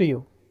comes to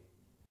you.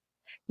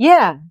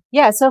 Yeah.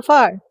 Yeah. So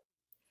far.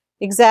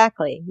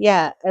 Exactly.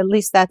 Yeah. At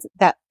least that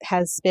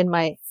has been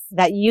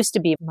that used to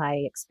be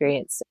my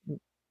experience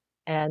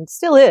and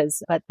still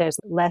is, but there's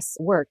less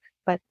work.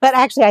 But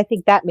actually, I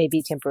think that may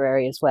be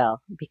temporary as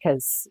well,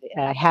 because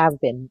I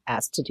have been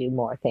asked to do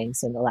more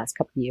things in the last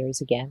couple of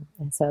years again.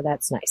 And so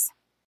that's nice.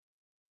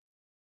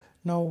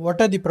 Now,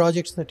 what are the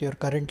projects that you're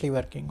currently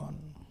working on?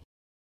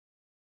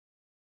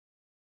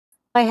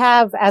 I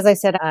have, as I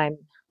said, I'm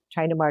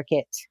trying to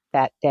market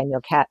that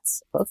Daniel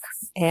Katz book.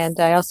 And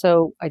I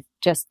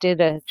just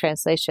did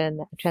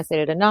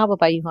translated a novel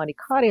by Juhani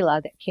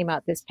Karila that came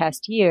out this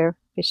past year,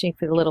 Fishing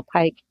for the Little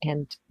Pike.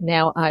 And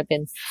now I've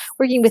been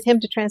working with him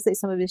to translate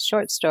some of his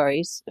short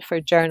stories for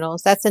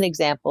journals. That's an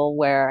example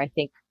where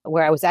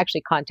I was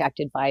actually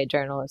contacted by a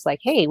journal. It's like,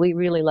 hey, we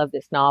really love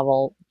this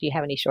novel. Do you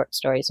have any short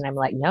stories? And I'm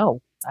like,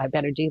 no, I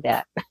better do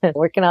that.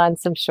 Working on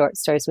some short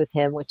stories with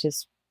him, which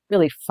is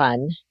really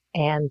fun.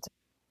 And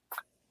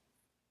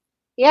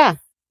yeah.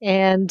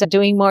 And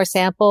doing more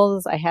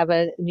samples. I have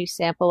a new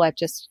sample I've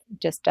just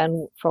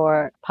done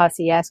for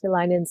Pasi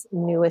Jääskeläinen's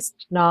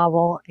newest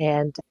novel.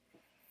 And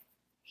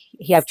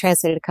I've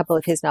translated a couple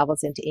of his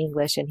novels into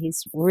English, and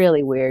he's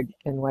really weird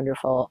and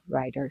wonderful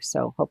writer.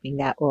 So hoping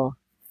that will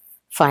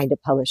find a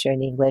publisher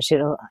in English.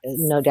 It'll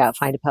no doubt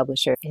find a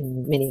publisher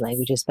in many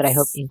languages, but I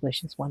hope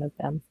English is one of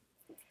them.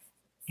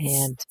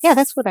 And yeah,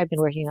 that's what I've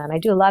been working on. I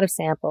do a lot of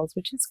samples,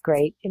 which is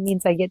great. It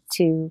means I get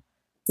to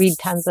read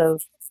tons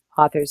of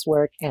author's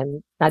work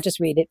and not just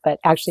read it, but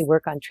actually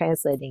work on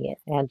translating it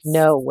and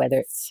know whether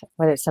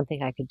it's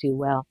something I could do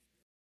well.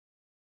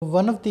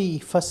 One of the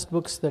first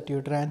books that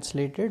you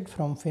translated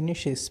from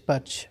Finnish is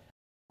Patch.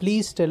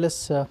 Please tell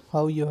us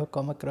how you have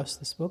come across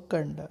this book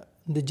and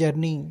the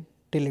journey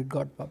till it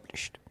got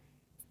published.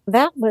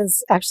 That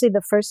was actually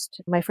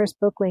my first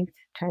book-length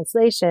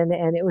translation,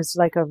 and it was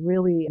like a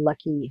really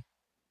lucky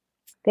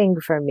thing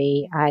for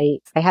me. I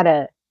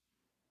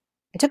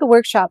took a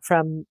workshop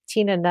from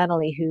Tina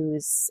Nunnally,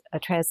 who's a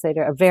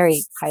translator, a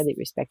very highly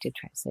respected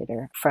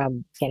translator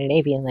from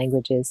Scandinavian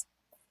languages.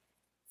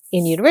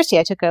 In university,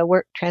 I took a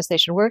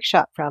translation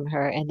workshop from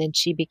her, and then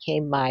she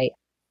became my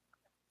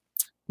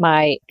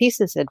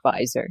thesis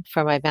advisor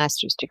for my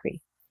master's degree.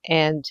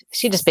 And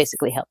she just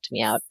basically helped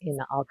me out in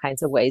all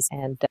kinds of ways,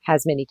 and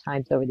has many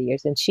times over the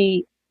years. And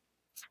she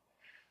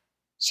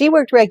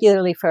worked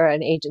regularly for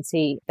an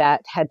agency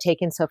that had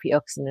taken Sophie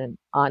Oksanen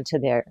onto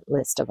their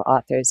list of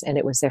authors, and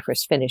it was their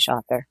first Finnish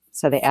author.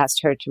 So they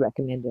asked her to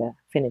recommend a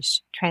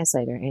Finnish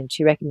translator, and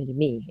she recommended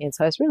me. And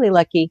so I was really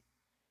lucky,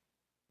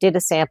 did a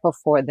sample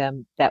for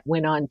them that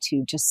went on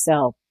to just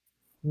sell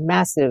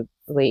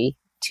massively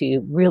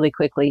really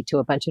quickly to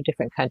a bunch of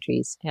different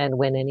countries. And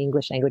when an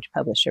English language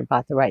publisher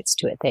bought the rights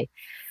to it, they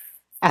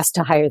asked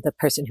to hire the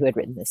person who had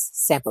written this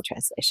sample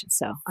translation.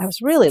 So I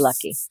was really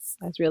lucky.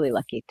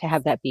 To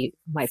have that be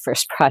my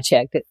first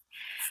project.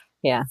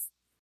 Yeah.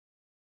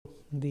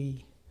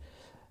 The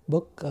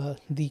book,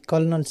 The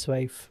Colonel's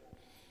Wife.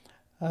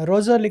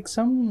 Rosa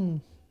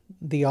Liksom,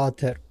 the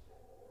author.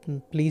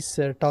 Please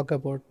talk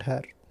about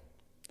her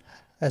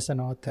as an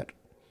author.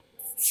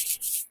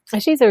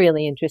 She's a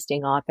really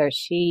interesting author.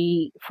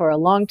 She, for a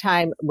long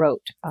time,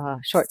 wrote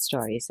short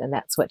stories, and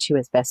that's what she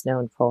was best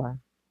known for.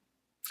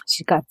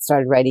 She got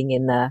started writing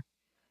in the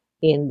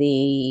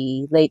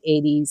late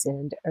 80s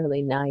and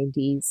early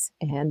 90s,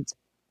 and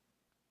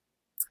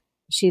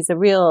she's a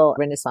real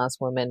Renaissance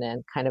woman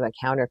and kind of a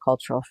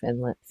countercultural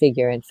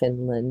figure in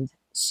Finland.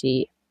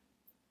 She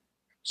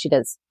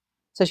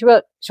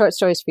wrote short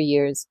stories for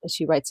years.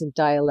 She writes in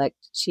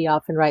dialect. She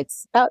often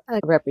writes about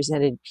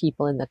represented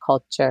people in the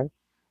culture,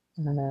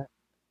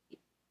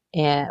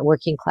 and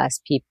working class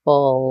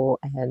people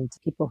and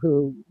people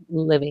who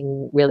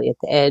living really at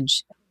the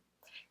edge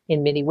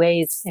in many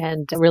ways,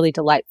 and really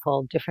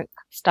delightful different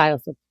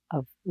styles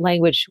of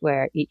language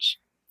where each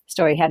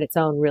story had its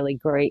own really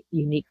great,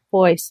 unique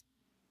voice.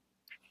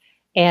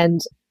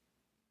 And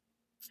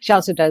she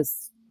also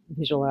does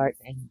visual art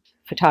and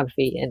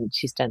photography, and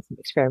she's done some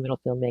experimental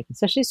filmmaking.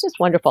 So she's just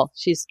wonderful.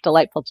 She's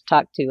delightful to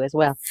talk to as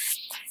well.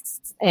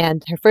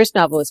 And her first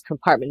novel was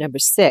Compartment Number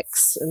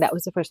 6, and that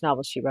was the first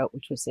novel she wrote,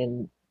 which was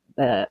in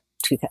the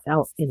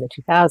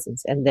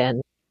 2000s. And then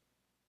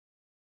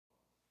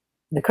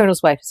The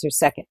Colonel's Wife is her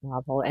second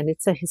novel, and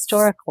it's a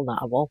historical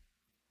novel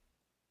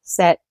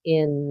set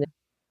in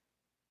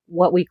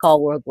what we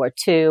call World War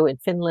II. In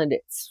Finland,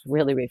 it's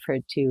really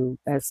referred to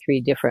as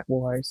 3 different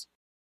wars.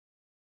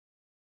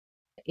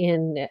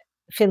 In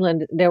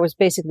Finland, there was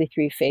basically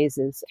 3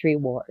 phases, 3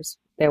 wars.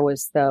 There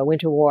was the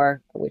Winter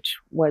War, which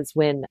was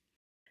when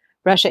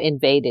Russia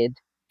invaded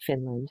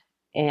Finland,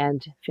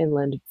 and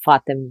Finland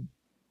fought them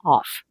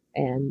off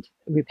and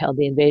repelled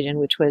the invasion,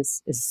 which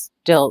is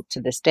still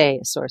to this day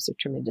a source of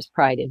tremendous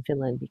pride in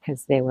Finland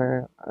because they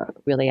were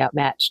really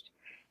outmatched,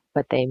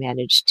 but they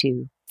managed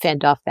to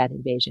fend off that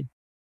invasion.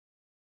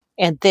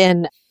 And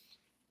then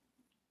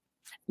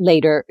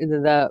later,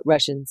 the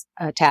Russians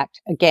attacked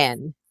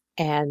again,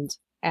 and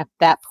at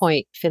that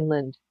point,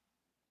 Finland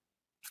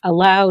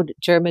allowed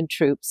German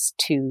troops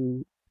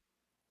to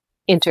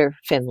enter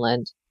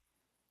Finland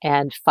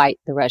and fight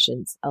the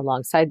Russians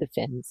alongside the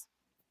Finns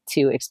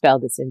to expel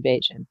this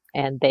invasion.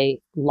 And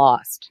they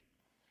lost.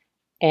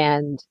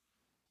 And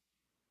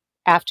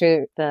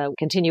after the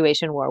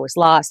continuation war was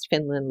lost,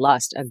 Finland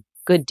lost a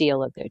good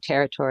deal of their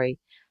territory.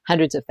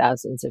 Hundreds of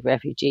thousands of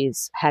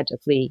refugees had to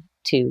flee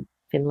to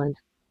Finland,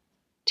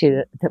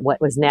 to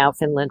what was now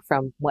Finland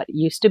from what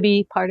used to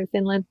be part of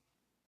Finland.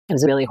 It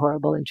was a really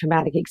horrible and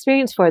traumatic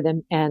experience for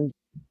them. And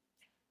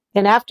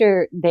then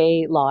after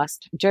they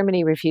lost,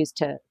 Germany refused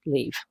to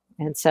leave.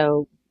 And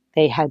so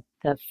the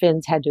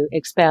Finns had to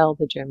expel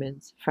the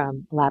Germans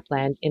from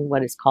Lapland in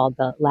what is called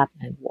the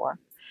Lapland War.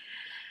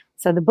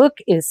 So the book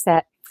is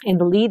set in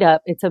the lead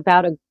up. It's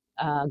about a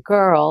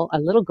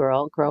little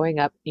girl growing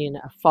up in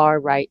a far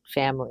right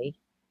family.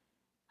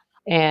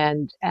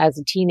 And as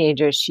a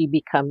teenager, she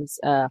becomes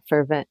a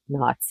fervent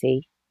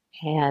Nazi,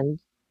 and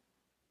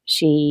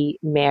she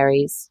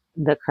marries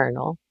the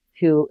colonel,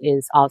 who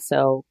is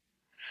also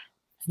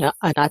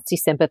a Nazi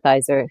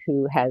sympathizer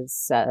who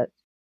has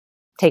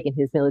taken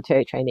his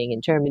military training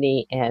in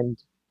Germany and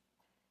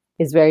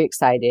is very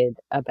excited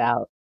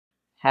about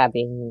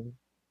having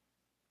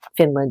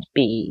Finland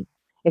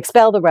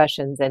expel the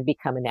Russians and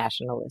become a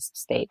nationalist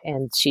state.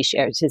 And she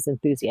shares his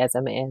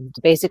enthusiasm. And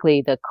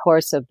basically the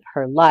course of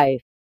her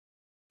life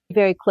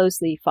very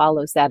closely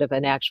follows that of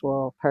an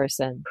actual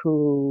person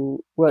who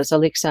Rosa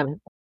Liksom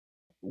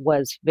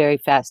was very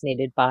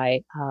fascinated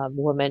by, a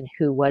woman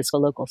who was a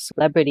local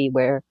celebrity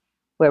where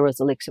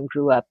Rosa Liksom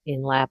grew up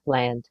in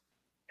Lapland,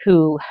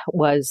 who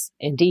was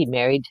indeed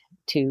married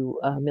to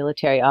a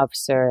military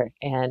officer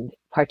and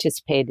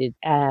participated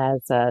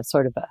as a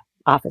sort of a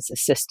office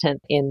assistant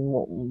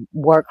in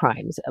war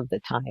crimes of the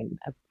time,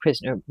 of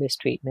prisoner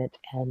mistreatment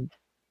and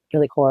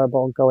really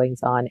horrible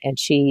goings on. And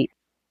she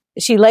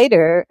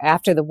later,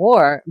 after the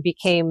war,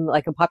 became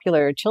like a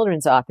popular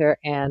children's author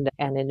and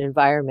an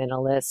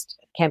environmentalist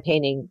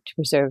campaigning to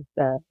preserve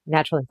the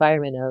natural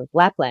environment of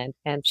Lapland.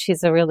 And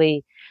she's a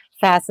really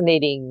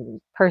fascinating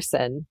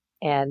person.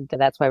 And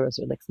that's why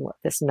Rosa Liksom wrote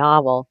this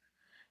novel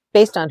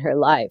based on her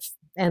life.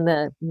 And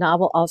the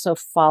novel also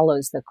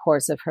follows the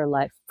course of her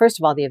life. First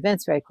of all, the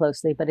events very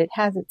closely, but it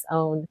has its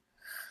own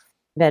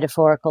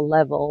metaphorical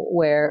level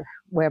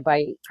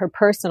whereby her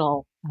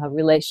personal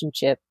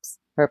relationship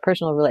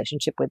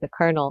with the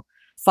colonel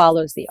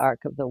follows the arc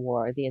of the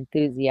war, the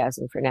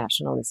enthusiasm for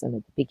nationalism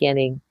at the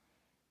beginning,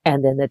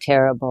 and then the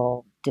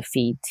terrible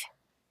defeat.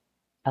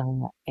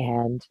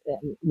 And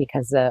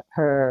because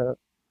her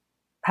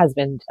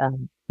husband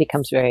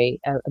becomes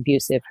very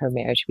abusive, her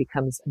marriage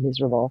becomes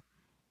miserable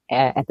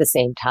at the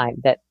same time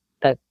that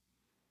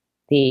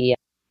the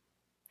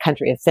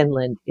country of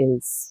Finland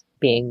is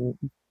being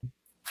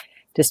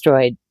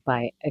destroyed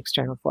by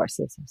external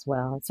forces as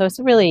well. So it's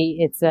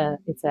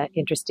an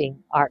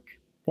interesting arc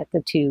that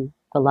the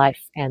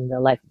life and the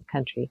life of the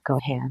country go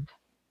hand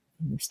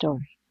in the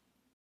story.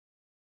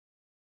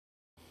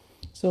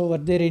 So were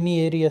there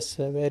any areas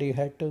where you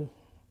had to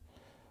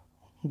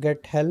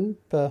get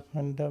help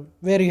and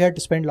where you had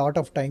to spend a lot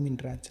of time in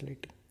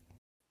translating?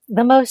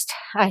 The most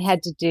I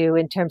had to do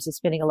in terms of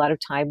spending a lot of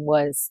time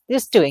was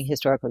just doing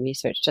historical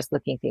research, just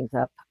looking things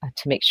up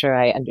to make sure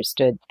I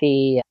understood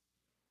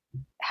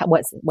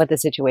what the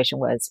situation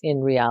was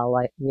in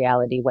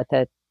reality, what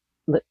the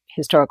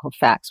historical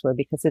facts were,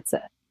 because it's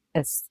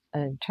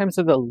in terms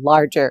of the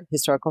larger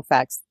historical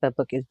facts, the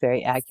book is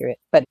very accurate,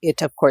 but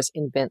it of course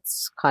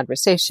invents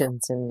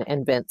conversations and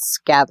invents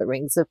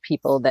gatherings of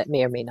people that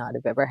may or may not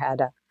have ever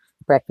had a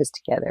breakfast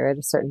together at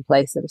a certain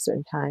place at a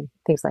certain time,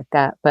 things like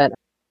that. But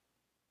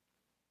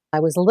I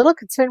was a little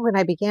concerned when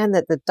I began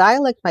that the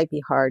dialect might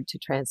be hard to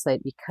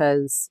translate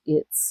because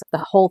the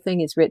whole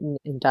thing is written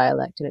in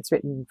dialect, and it's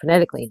written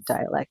phonetically in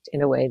dialect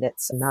in a way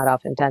that's not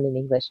often done in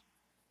English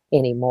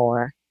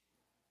anymore.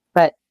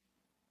 But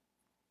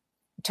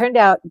it turned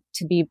out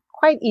to be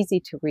quite easy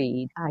to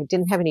read. I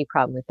didn't have any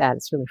problem with that.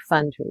 It's really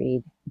fun to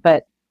read,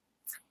 but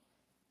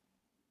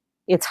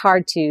it's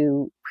hard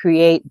to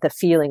create the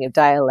feeling of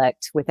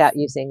dialect without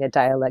using a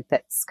dialect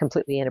that's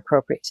completely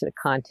inappropriate to the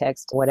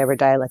context. Whatever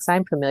dialects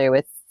I'm familiar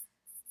with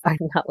are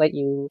not what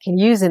you can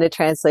use in a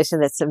translation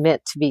that's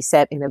meant to be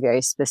set in a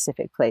very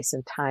specific place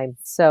and time.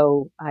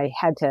 So I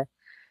had to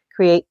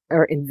create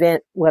or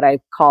invent what I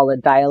call a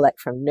dialect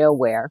from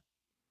nowhere.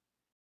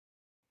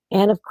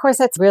 And of course,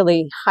 that's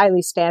really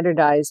highly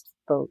standardized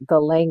the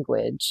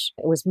language.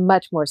 It was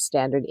much more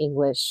standard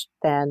English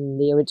than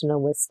the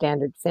original was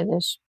standard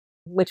Finnish,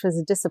 which was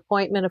a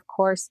disappointment, of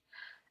course.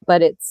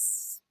 But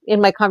it's in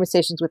my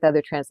conversations with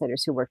other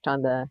translators who worked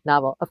on the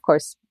novel. Of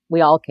course, we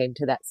all came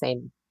to that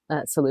same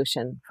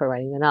solution for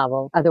writing the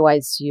novel.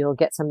 Otherwise, you'll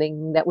get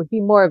something that would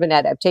be more of an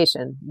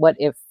adaptation. What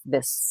if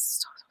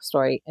this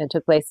story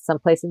took place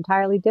someplace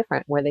entirely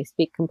different, where they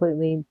speak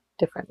completely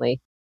differently?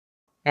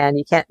 And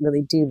you can't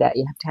really do that.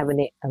 You have to have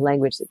a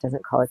language that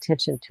doesn't call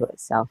attention to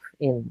itself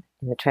in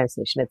a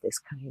translation of this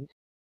kind.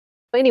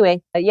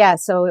 Anyway,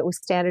 so it was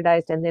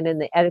standardized, and then in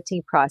the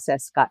editing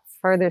process got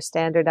further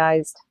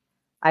standardized.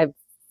 I've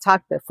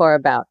talked before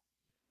about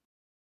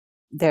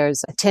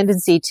there's a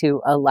tendency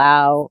to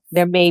allow,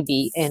 there may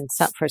be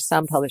for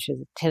some publishers,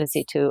 a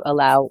tendency to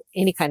allow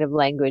any kind of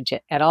language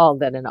at all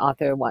that an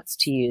author wants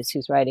to use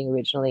who's writing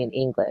originally in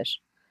English.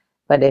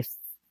 But if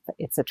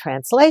it's a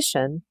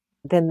translation,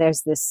 then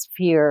there's this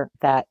fear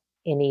that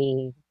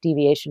any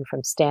deviation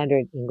from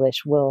standard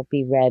English will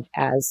be read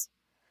as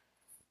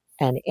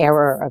an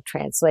error of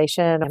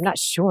translation. I'm not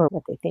sure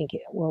what they think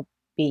it will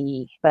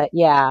be, but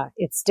yeah,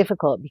 it's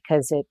difficult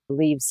because it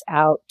leaves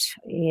out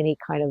any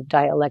kind of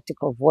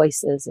dialectical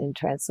voices in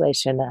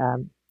translation.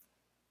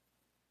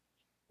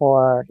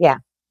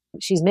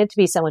 She's meant to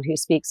be someone who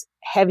speaks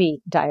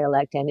heavy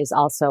dialect and is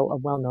also a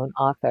well-known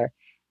author.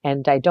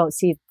 And I don't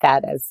see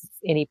that as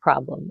any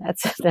problem,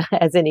 that's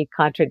as any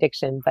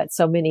contradiction. But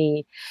so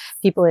many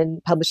people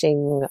in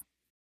publishing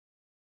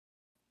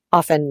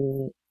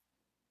often,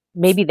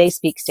 maybe they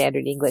speak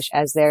standard English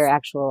as their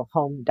actual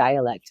home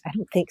dialect. I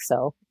don't think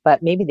so,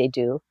 but maybe they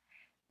do.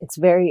 It's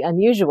very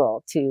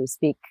unusual to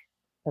speak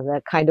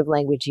the kind of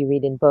language you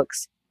read in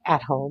books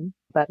at home,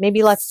 but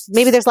maybe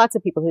there's lots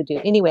of people who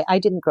do. Anyway, I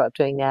didn't grow up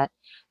doing that.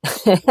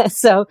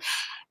 So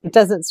it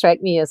doesn't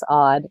strike me as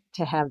odd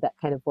to have that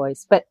kind of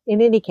voice. But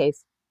in any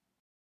case,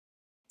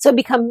 so it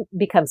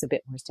becomes a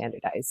bit more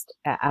standardized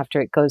after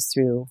it goes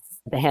through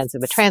the hands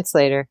of a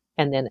translator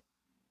and then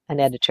an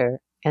editor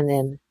and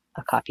then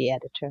a copy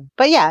editor.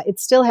 But yeah, it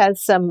still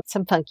has some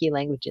funky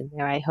language in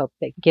there. I hope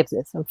that gives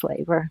it some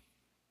flavor.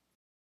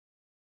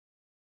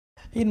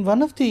 In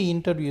one of the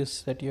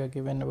interviews that you have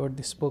given about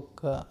this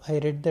book, I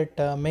read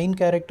that main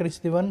character is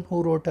the one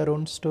who wrote her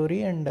own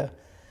story, and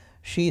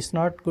she is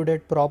not good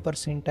at proper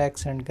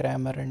syntax and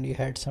grammar, and you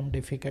had some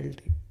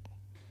difficulty.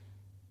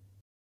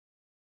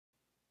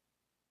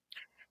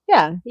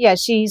 Yeah.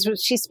 She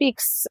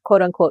speaks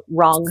quote unquote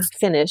wrong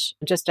Finnish,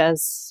 just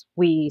as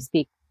we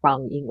speak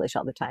wrong English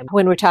all the time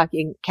when we're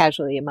talking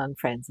casually among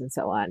friends and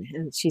so on.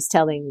 And she's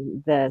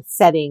telling the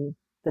setting,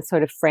 the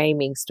sort of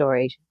framing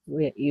story.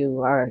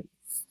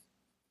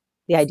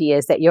 The idea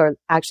is that you're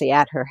actually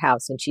at her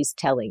house and she's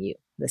telling you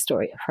the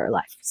story of her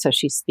life. So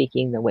she's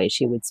speaking the way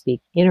she would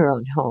speak in her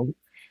own home.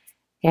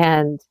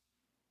 And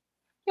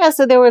yeah,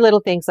 so there were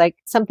little things, like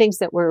some things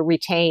that were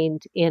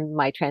retained in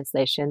my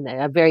translation.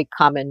 A very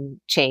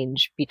common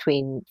change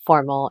between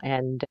formal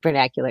and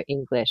vernacular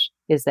English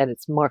is that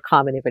it's more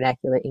common in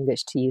vernacular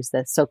English to use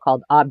the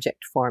so-called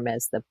object form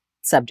as the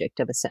subject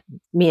of a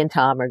sentence. Me and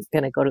Tom are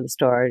going to go to the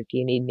store. Do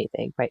you need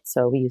anything? Right.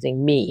 So we're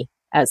using me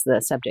as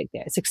the subject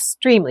there. It's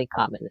extremely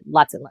common.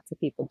 Lots and lots of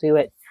people do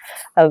it.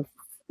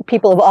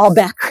 People of all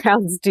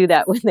backgrounds do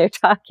that when they're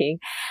talking.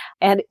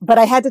 But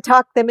I had to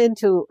talk them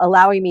into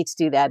allowing me to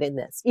do that in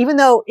this, even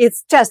though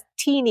it's just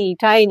teeny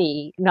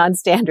tiny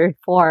non-standard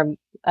form,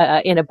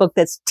 in a book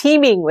that's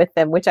teeming with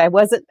them, which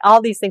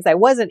all these things I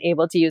wasn't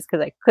able to use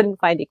because I couldn't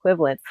find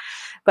equivalents,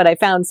 but I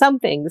found some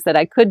things that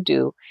I could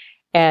do.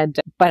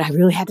 But I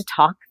really had to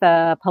talk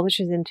the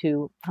publishers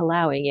into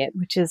allowing it,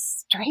 which is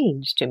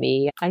strange to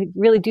me. I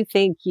really do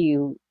think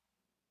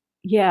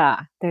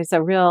there's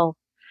a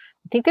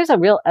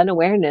real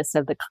unawareness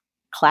of the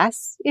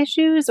class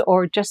issues,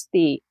 or just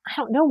I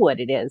don't know what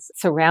it is,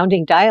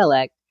 surrounding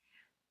dialect.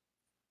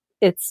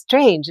 It's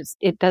strange.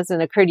 It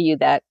doesn't occur to you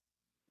that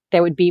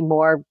there would be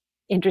more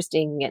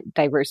interesting and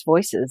diverse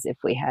voices if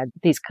we had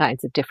these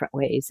kinds of different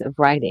ways of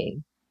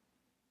writing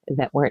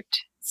that weren't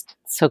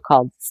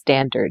so-called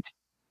standard.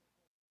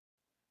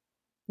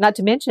 Not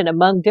to mention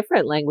among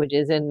different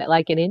languages, and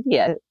like in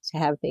India, to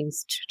have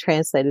things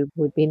translated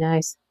would be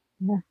nice.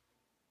 Yeah.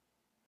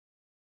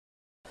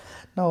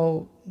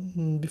 Now,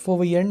 before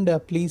we end,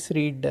 please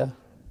read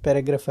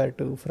paragraph or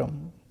two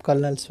from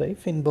Colonel's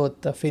Wife in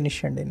both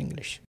Finnish and in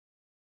English.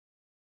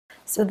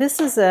 So this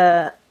is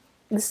a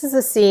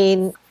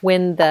scene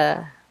when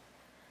the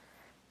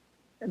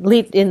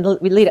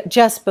lead up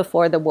just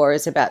before the war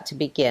is about to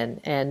begin,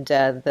 and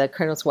the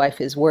colonel's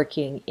wife is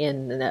working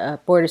in a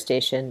border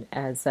station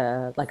as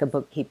like a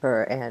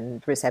bookkeeper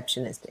and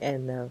receptionist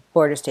in the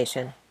border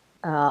station.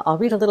 I'll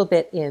read a little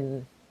bit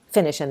in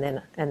Finnish and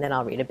then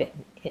I'll read a bit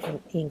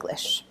in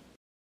English.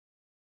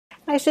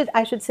 I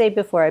should say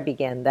before I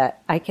begin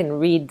that I can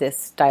read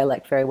this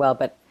dialect very well,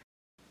 but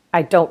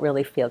I don't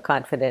really feel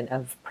confident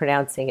of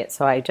pronouncing it,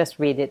 so I just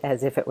read it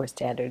as if it were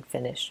standard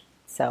Finnish.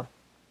 So,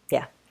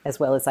 yeah, as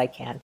well as I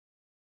can.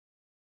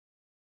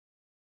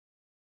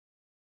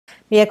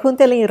 Minä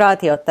kuuntelin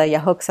raatiota ja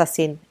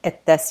hoksasin,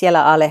 että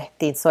siellä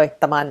alettiin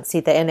soittamaan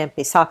siitä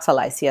enempi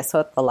saksalaisia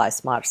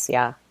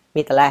sotilaismarssia,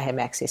 mitä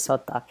lähemmäksi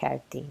sotaa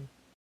käytiin.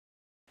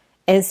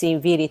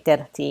 Ensin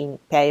viriteltiin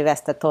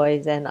päivästä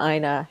toiseen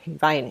aina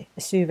vain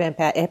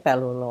syvempää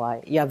epäluuloa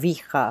ja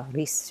vihaa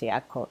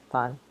rissiä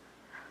kohtaan.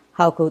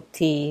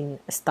 Haukuttiin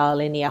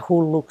Stalinia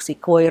hulluksi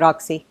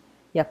koiraksi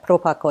ja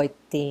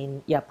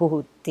propagoittiin ja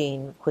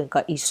puhuttiin,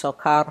 kuinka iso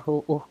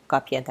karhu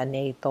uhkaa pientä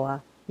neitoa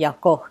ja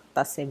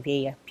kohta se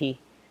viepi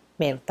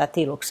meiltä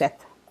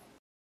tilukset.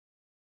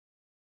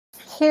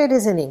 Here it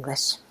is in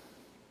English,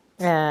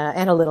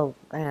 and a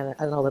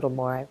little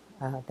more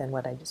than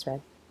what I just read.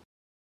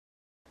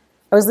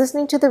 I was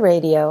listening to the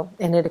radio,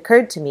 and it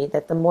occurred to me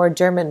that the more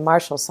German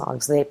martial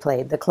songs they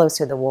played, the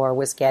closer the war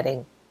was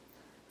getting.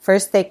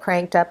 First, they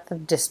cranked up the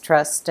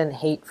distrust and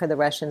hate for the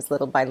Russians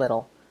little by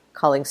little,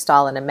 calling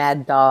Stalin a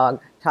mad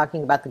dog,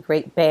 talking about the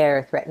great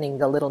bear threatening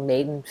the little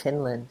maiden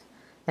Finland,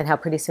 and how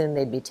pretty soon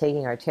they'd be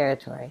taking our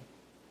territory.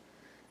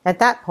 At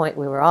that point,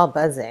 we were all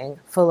buzzing,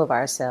 full of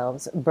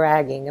ourselves,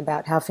 bragging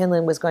about how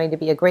Finland was going to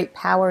be a great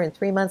power in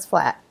 3 months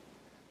flat.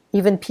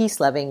 Even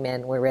peace-loving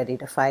men were ready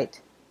to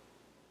fight.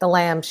 The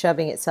lamb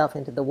shoving itself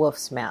into the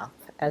wolf's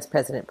mouth, as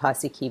President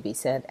Paasikivi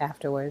said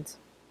afterwards.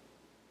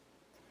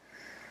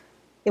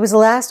 It was the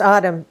last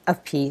autumn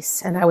of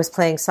peace, and I was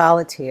playing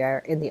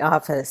solitaire in the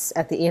office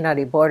at the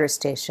Inari border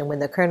station when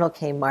the colonel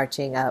came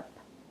marching up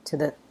to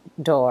the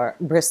door,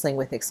 bristling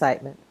with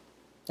excitement.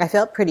 I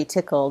felt pretty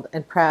tickled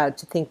and proud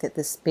to think that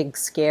this big,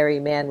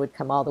 scary man would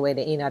come all the way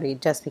to Inari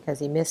just because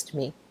he missed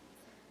me.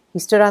 He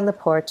stood on the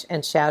porch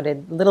and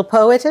shouted, "Little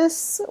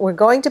poetess, we're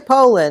going to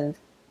Poland."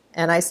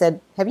 And I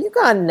said, "Have you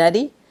gone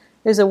nutty?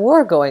 There's a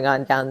war going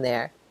on down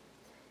there."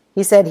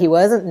 He said he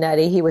wasn't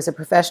nutty. He was a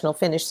professional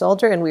Finnish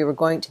soldier, and we were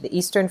going to the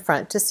Eastern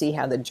Front to see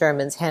how the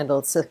Germans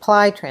handled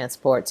supply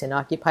transports in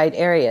occupied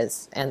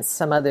areas and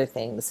some other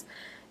things.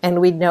 And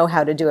we'd know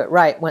how to do it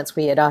right once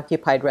we had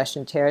occupied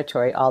Russian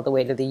territory all the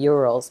way to the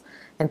Urals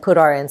and put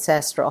our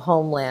ancestral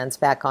homelands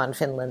back on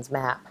Finland's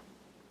map.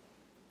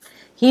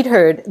 He'd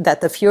heard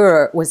that the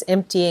Führer was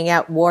emptying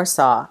out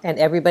Warsaw, and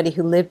everybody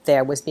who lived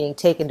there was being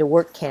taken to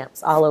work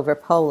camps all over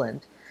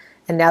Poland.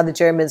 And now the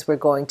Germans were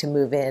going to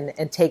move in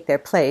and take their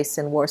place,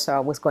 and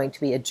Warsaw was going to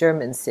be a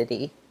German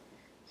city.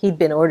 He'd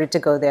been ordered to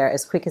go there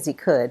as quick as he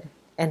could,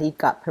 and he'd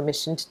got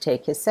permission to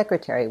take his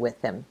secretary with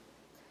him.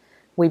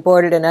 We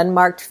boarded an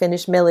unmarked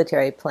Finnish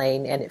military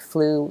plane, and it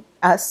flew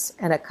us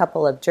and a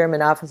couple of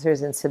German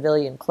officers in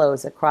civilian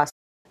clothes across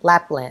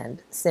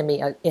Lapland,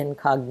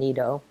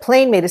 semi-incognito.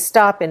 Plane made a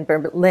stop in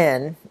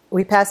Berlin.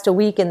 We passed a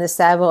week in the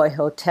Savoy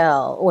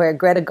Hotel, where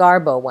Greta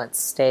Garbo once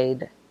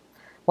stayed,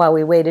 while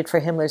we waited for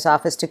Himmler's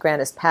office to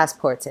grant us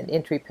passports and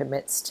entry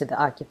permits to the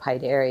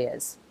occupied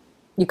areas.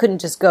 You couldn't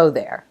just go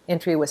there.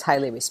 Entry was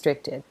highly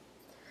restricted.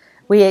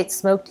 We ate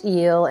smoked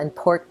eel and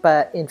pork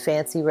butt in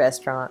fancy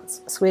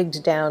restaurants,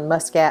 swigged down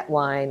muscat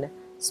wine,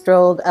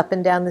 strolled up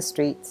and down the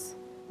streets.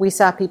 We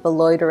saw people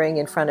loitering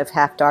in front of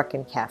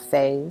half-darkened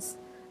cafes,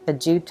 a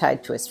Jew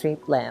tied to a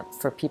street lamp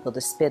for people to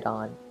spit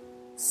on,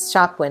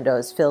 shop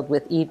windows filled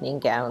with evening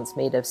gowns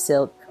made of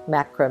silk,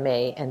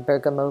 macrame, and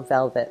bergamot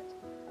velvet,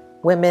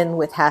 women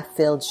with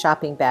half-filled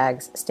shopping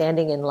bags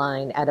standing in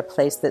line at a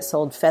place that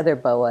sold feather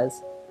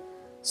boas,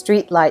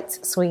 street lights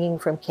swinging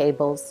from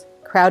cables,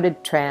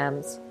 crowded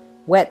trams,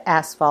 wet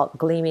asphalt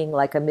gleaming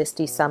like a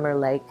misty summer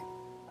lake,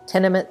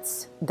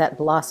 tenements that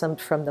blossomed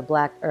from the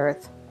black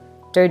earth,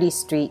 dirty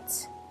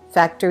streets,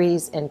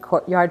 factories and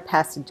courtyard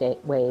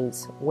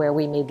passageways where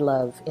we made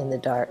love in the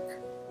dark.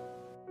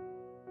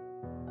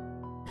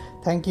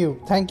 Thank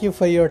you. Thank you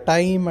for your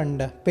time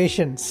and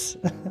patience.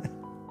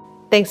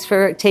 Thanks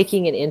for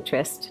taking an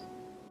interest.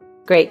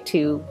 Great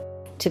to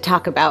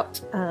talk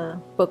about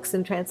books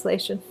and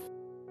translation.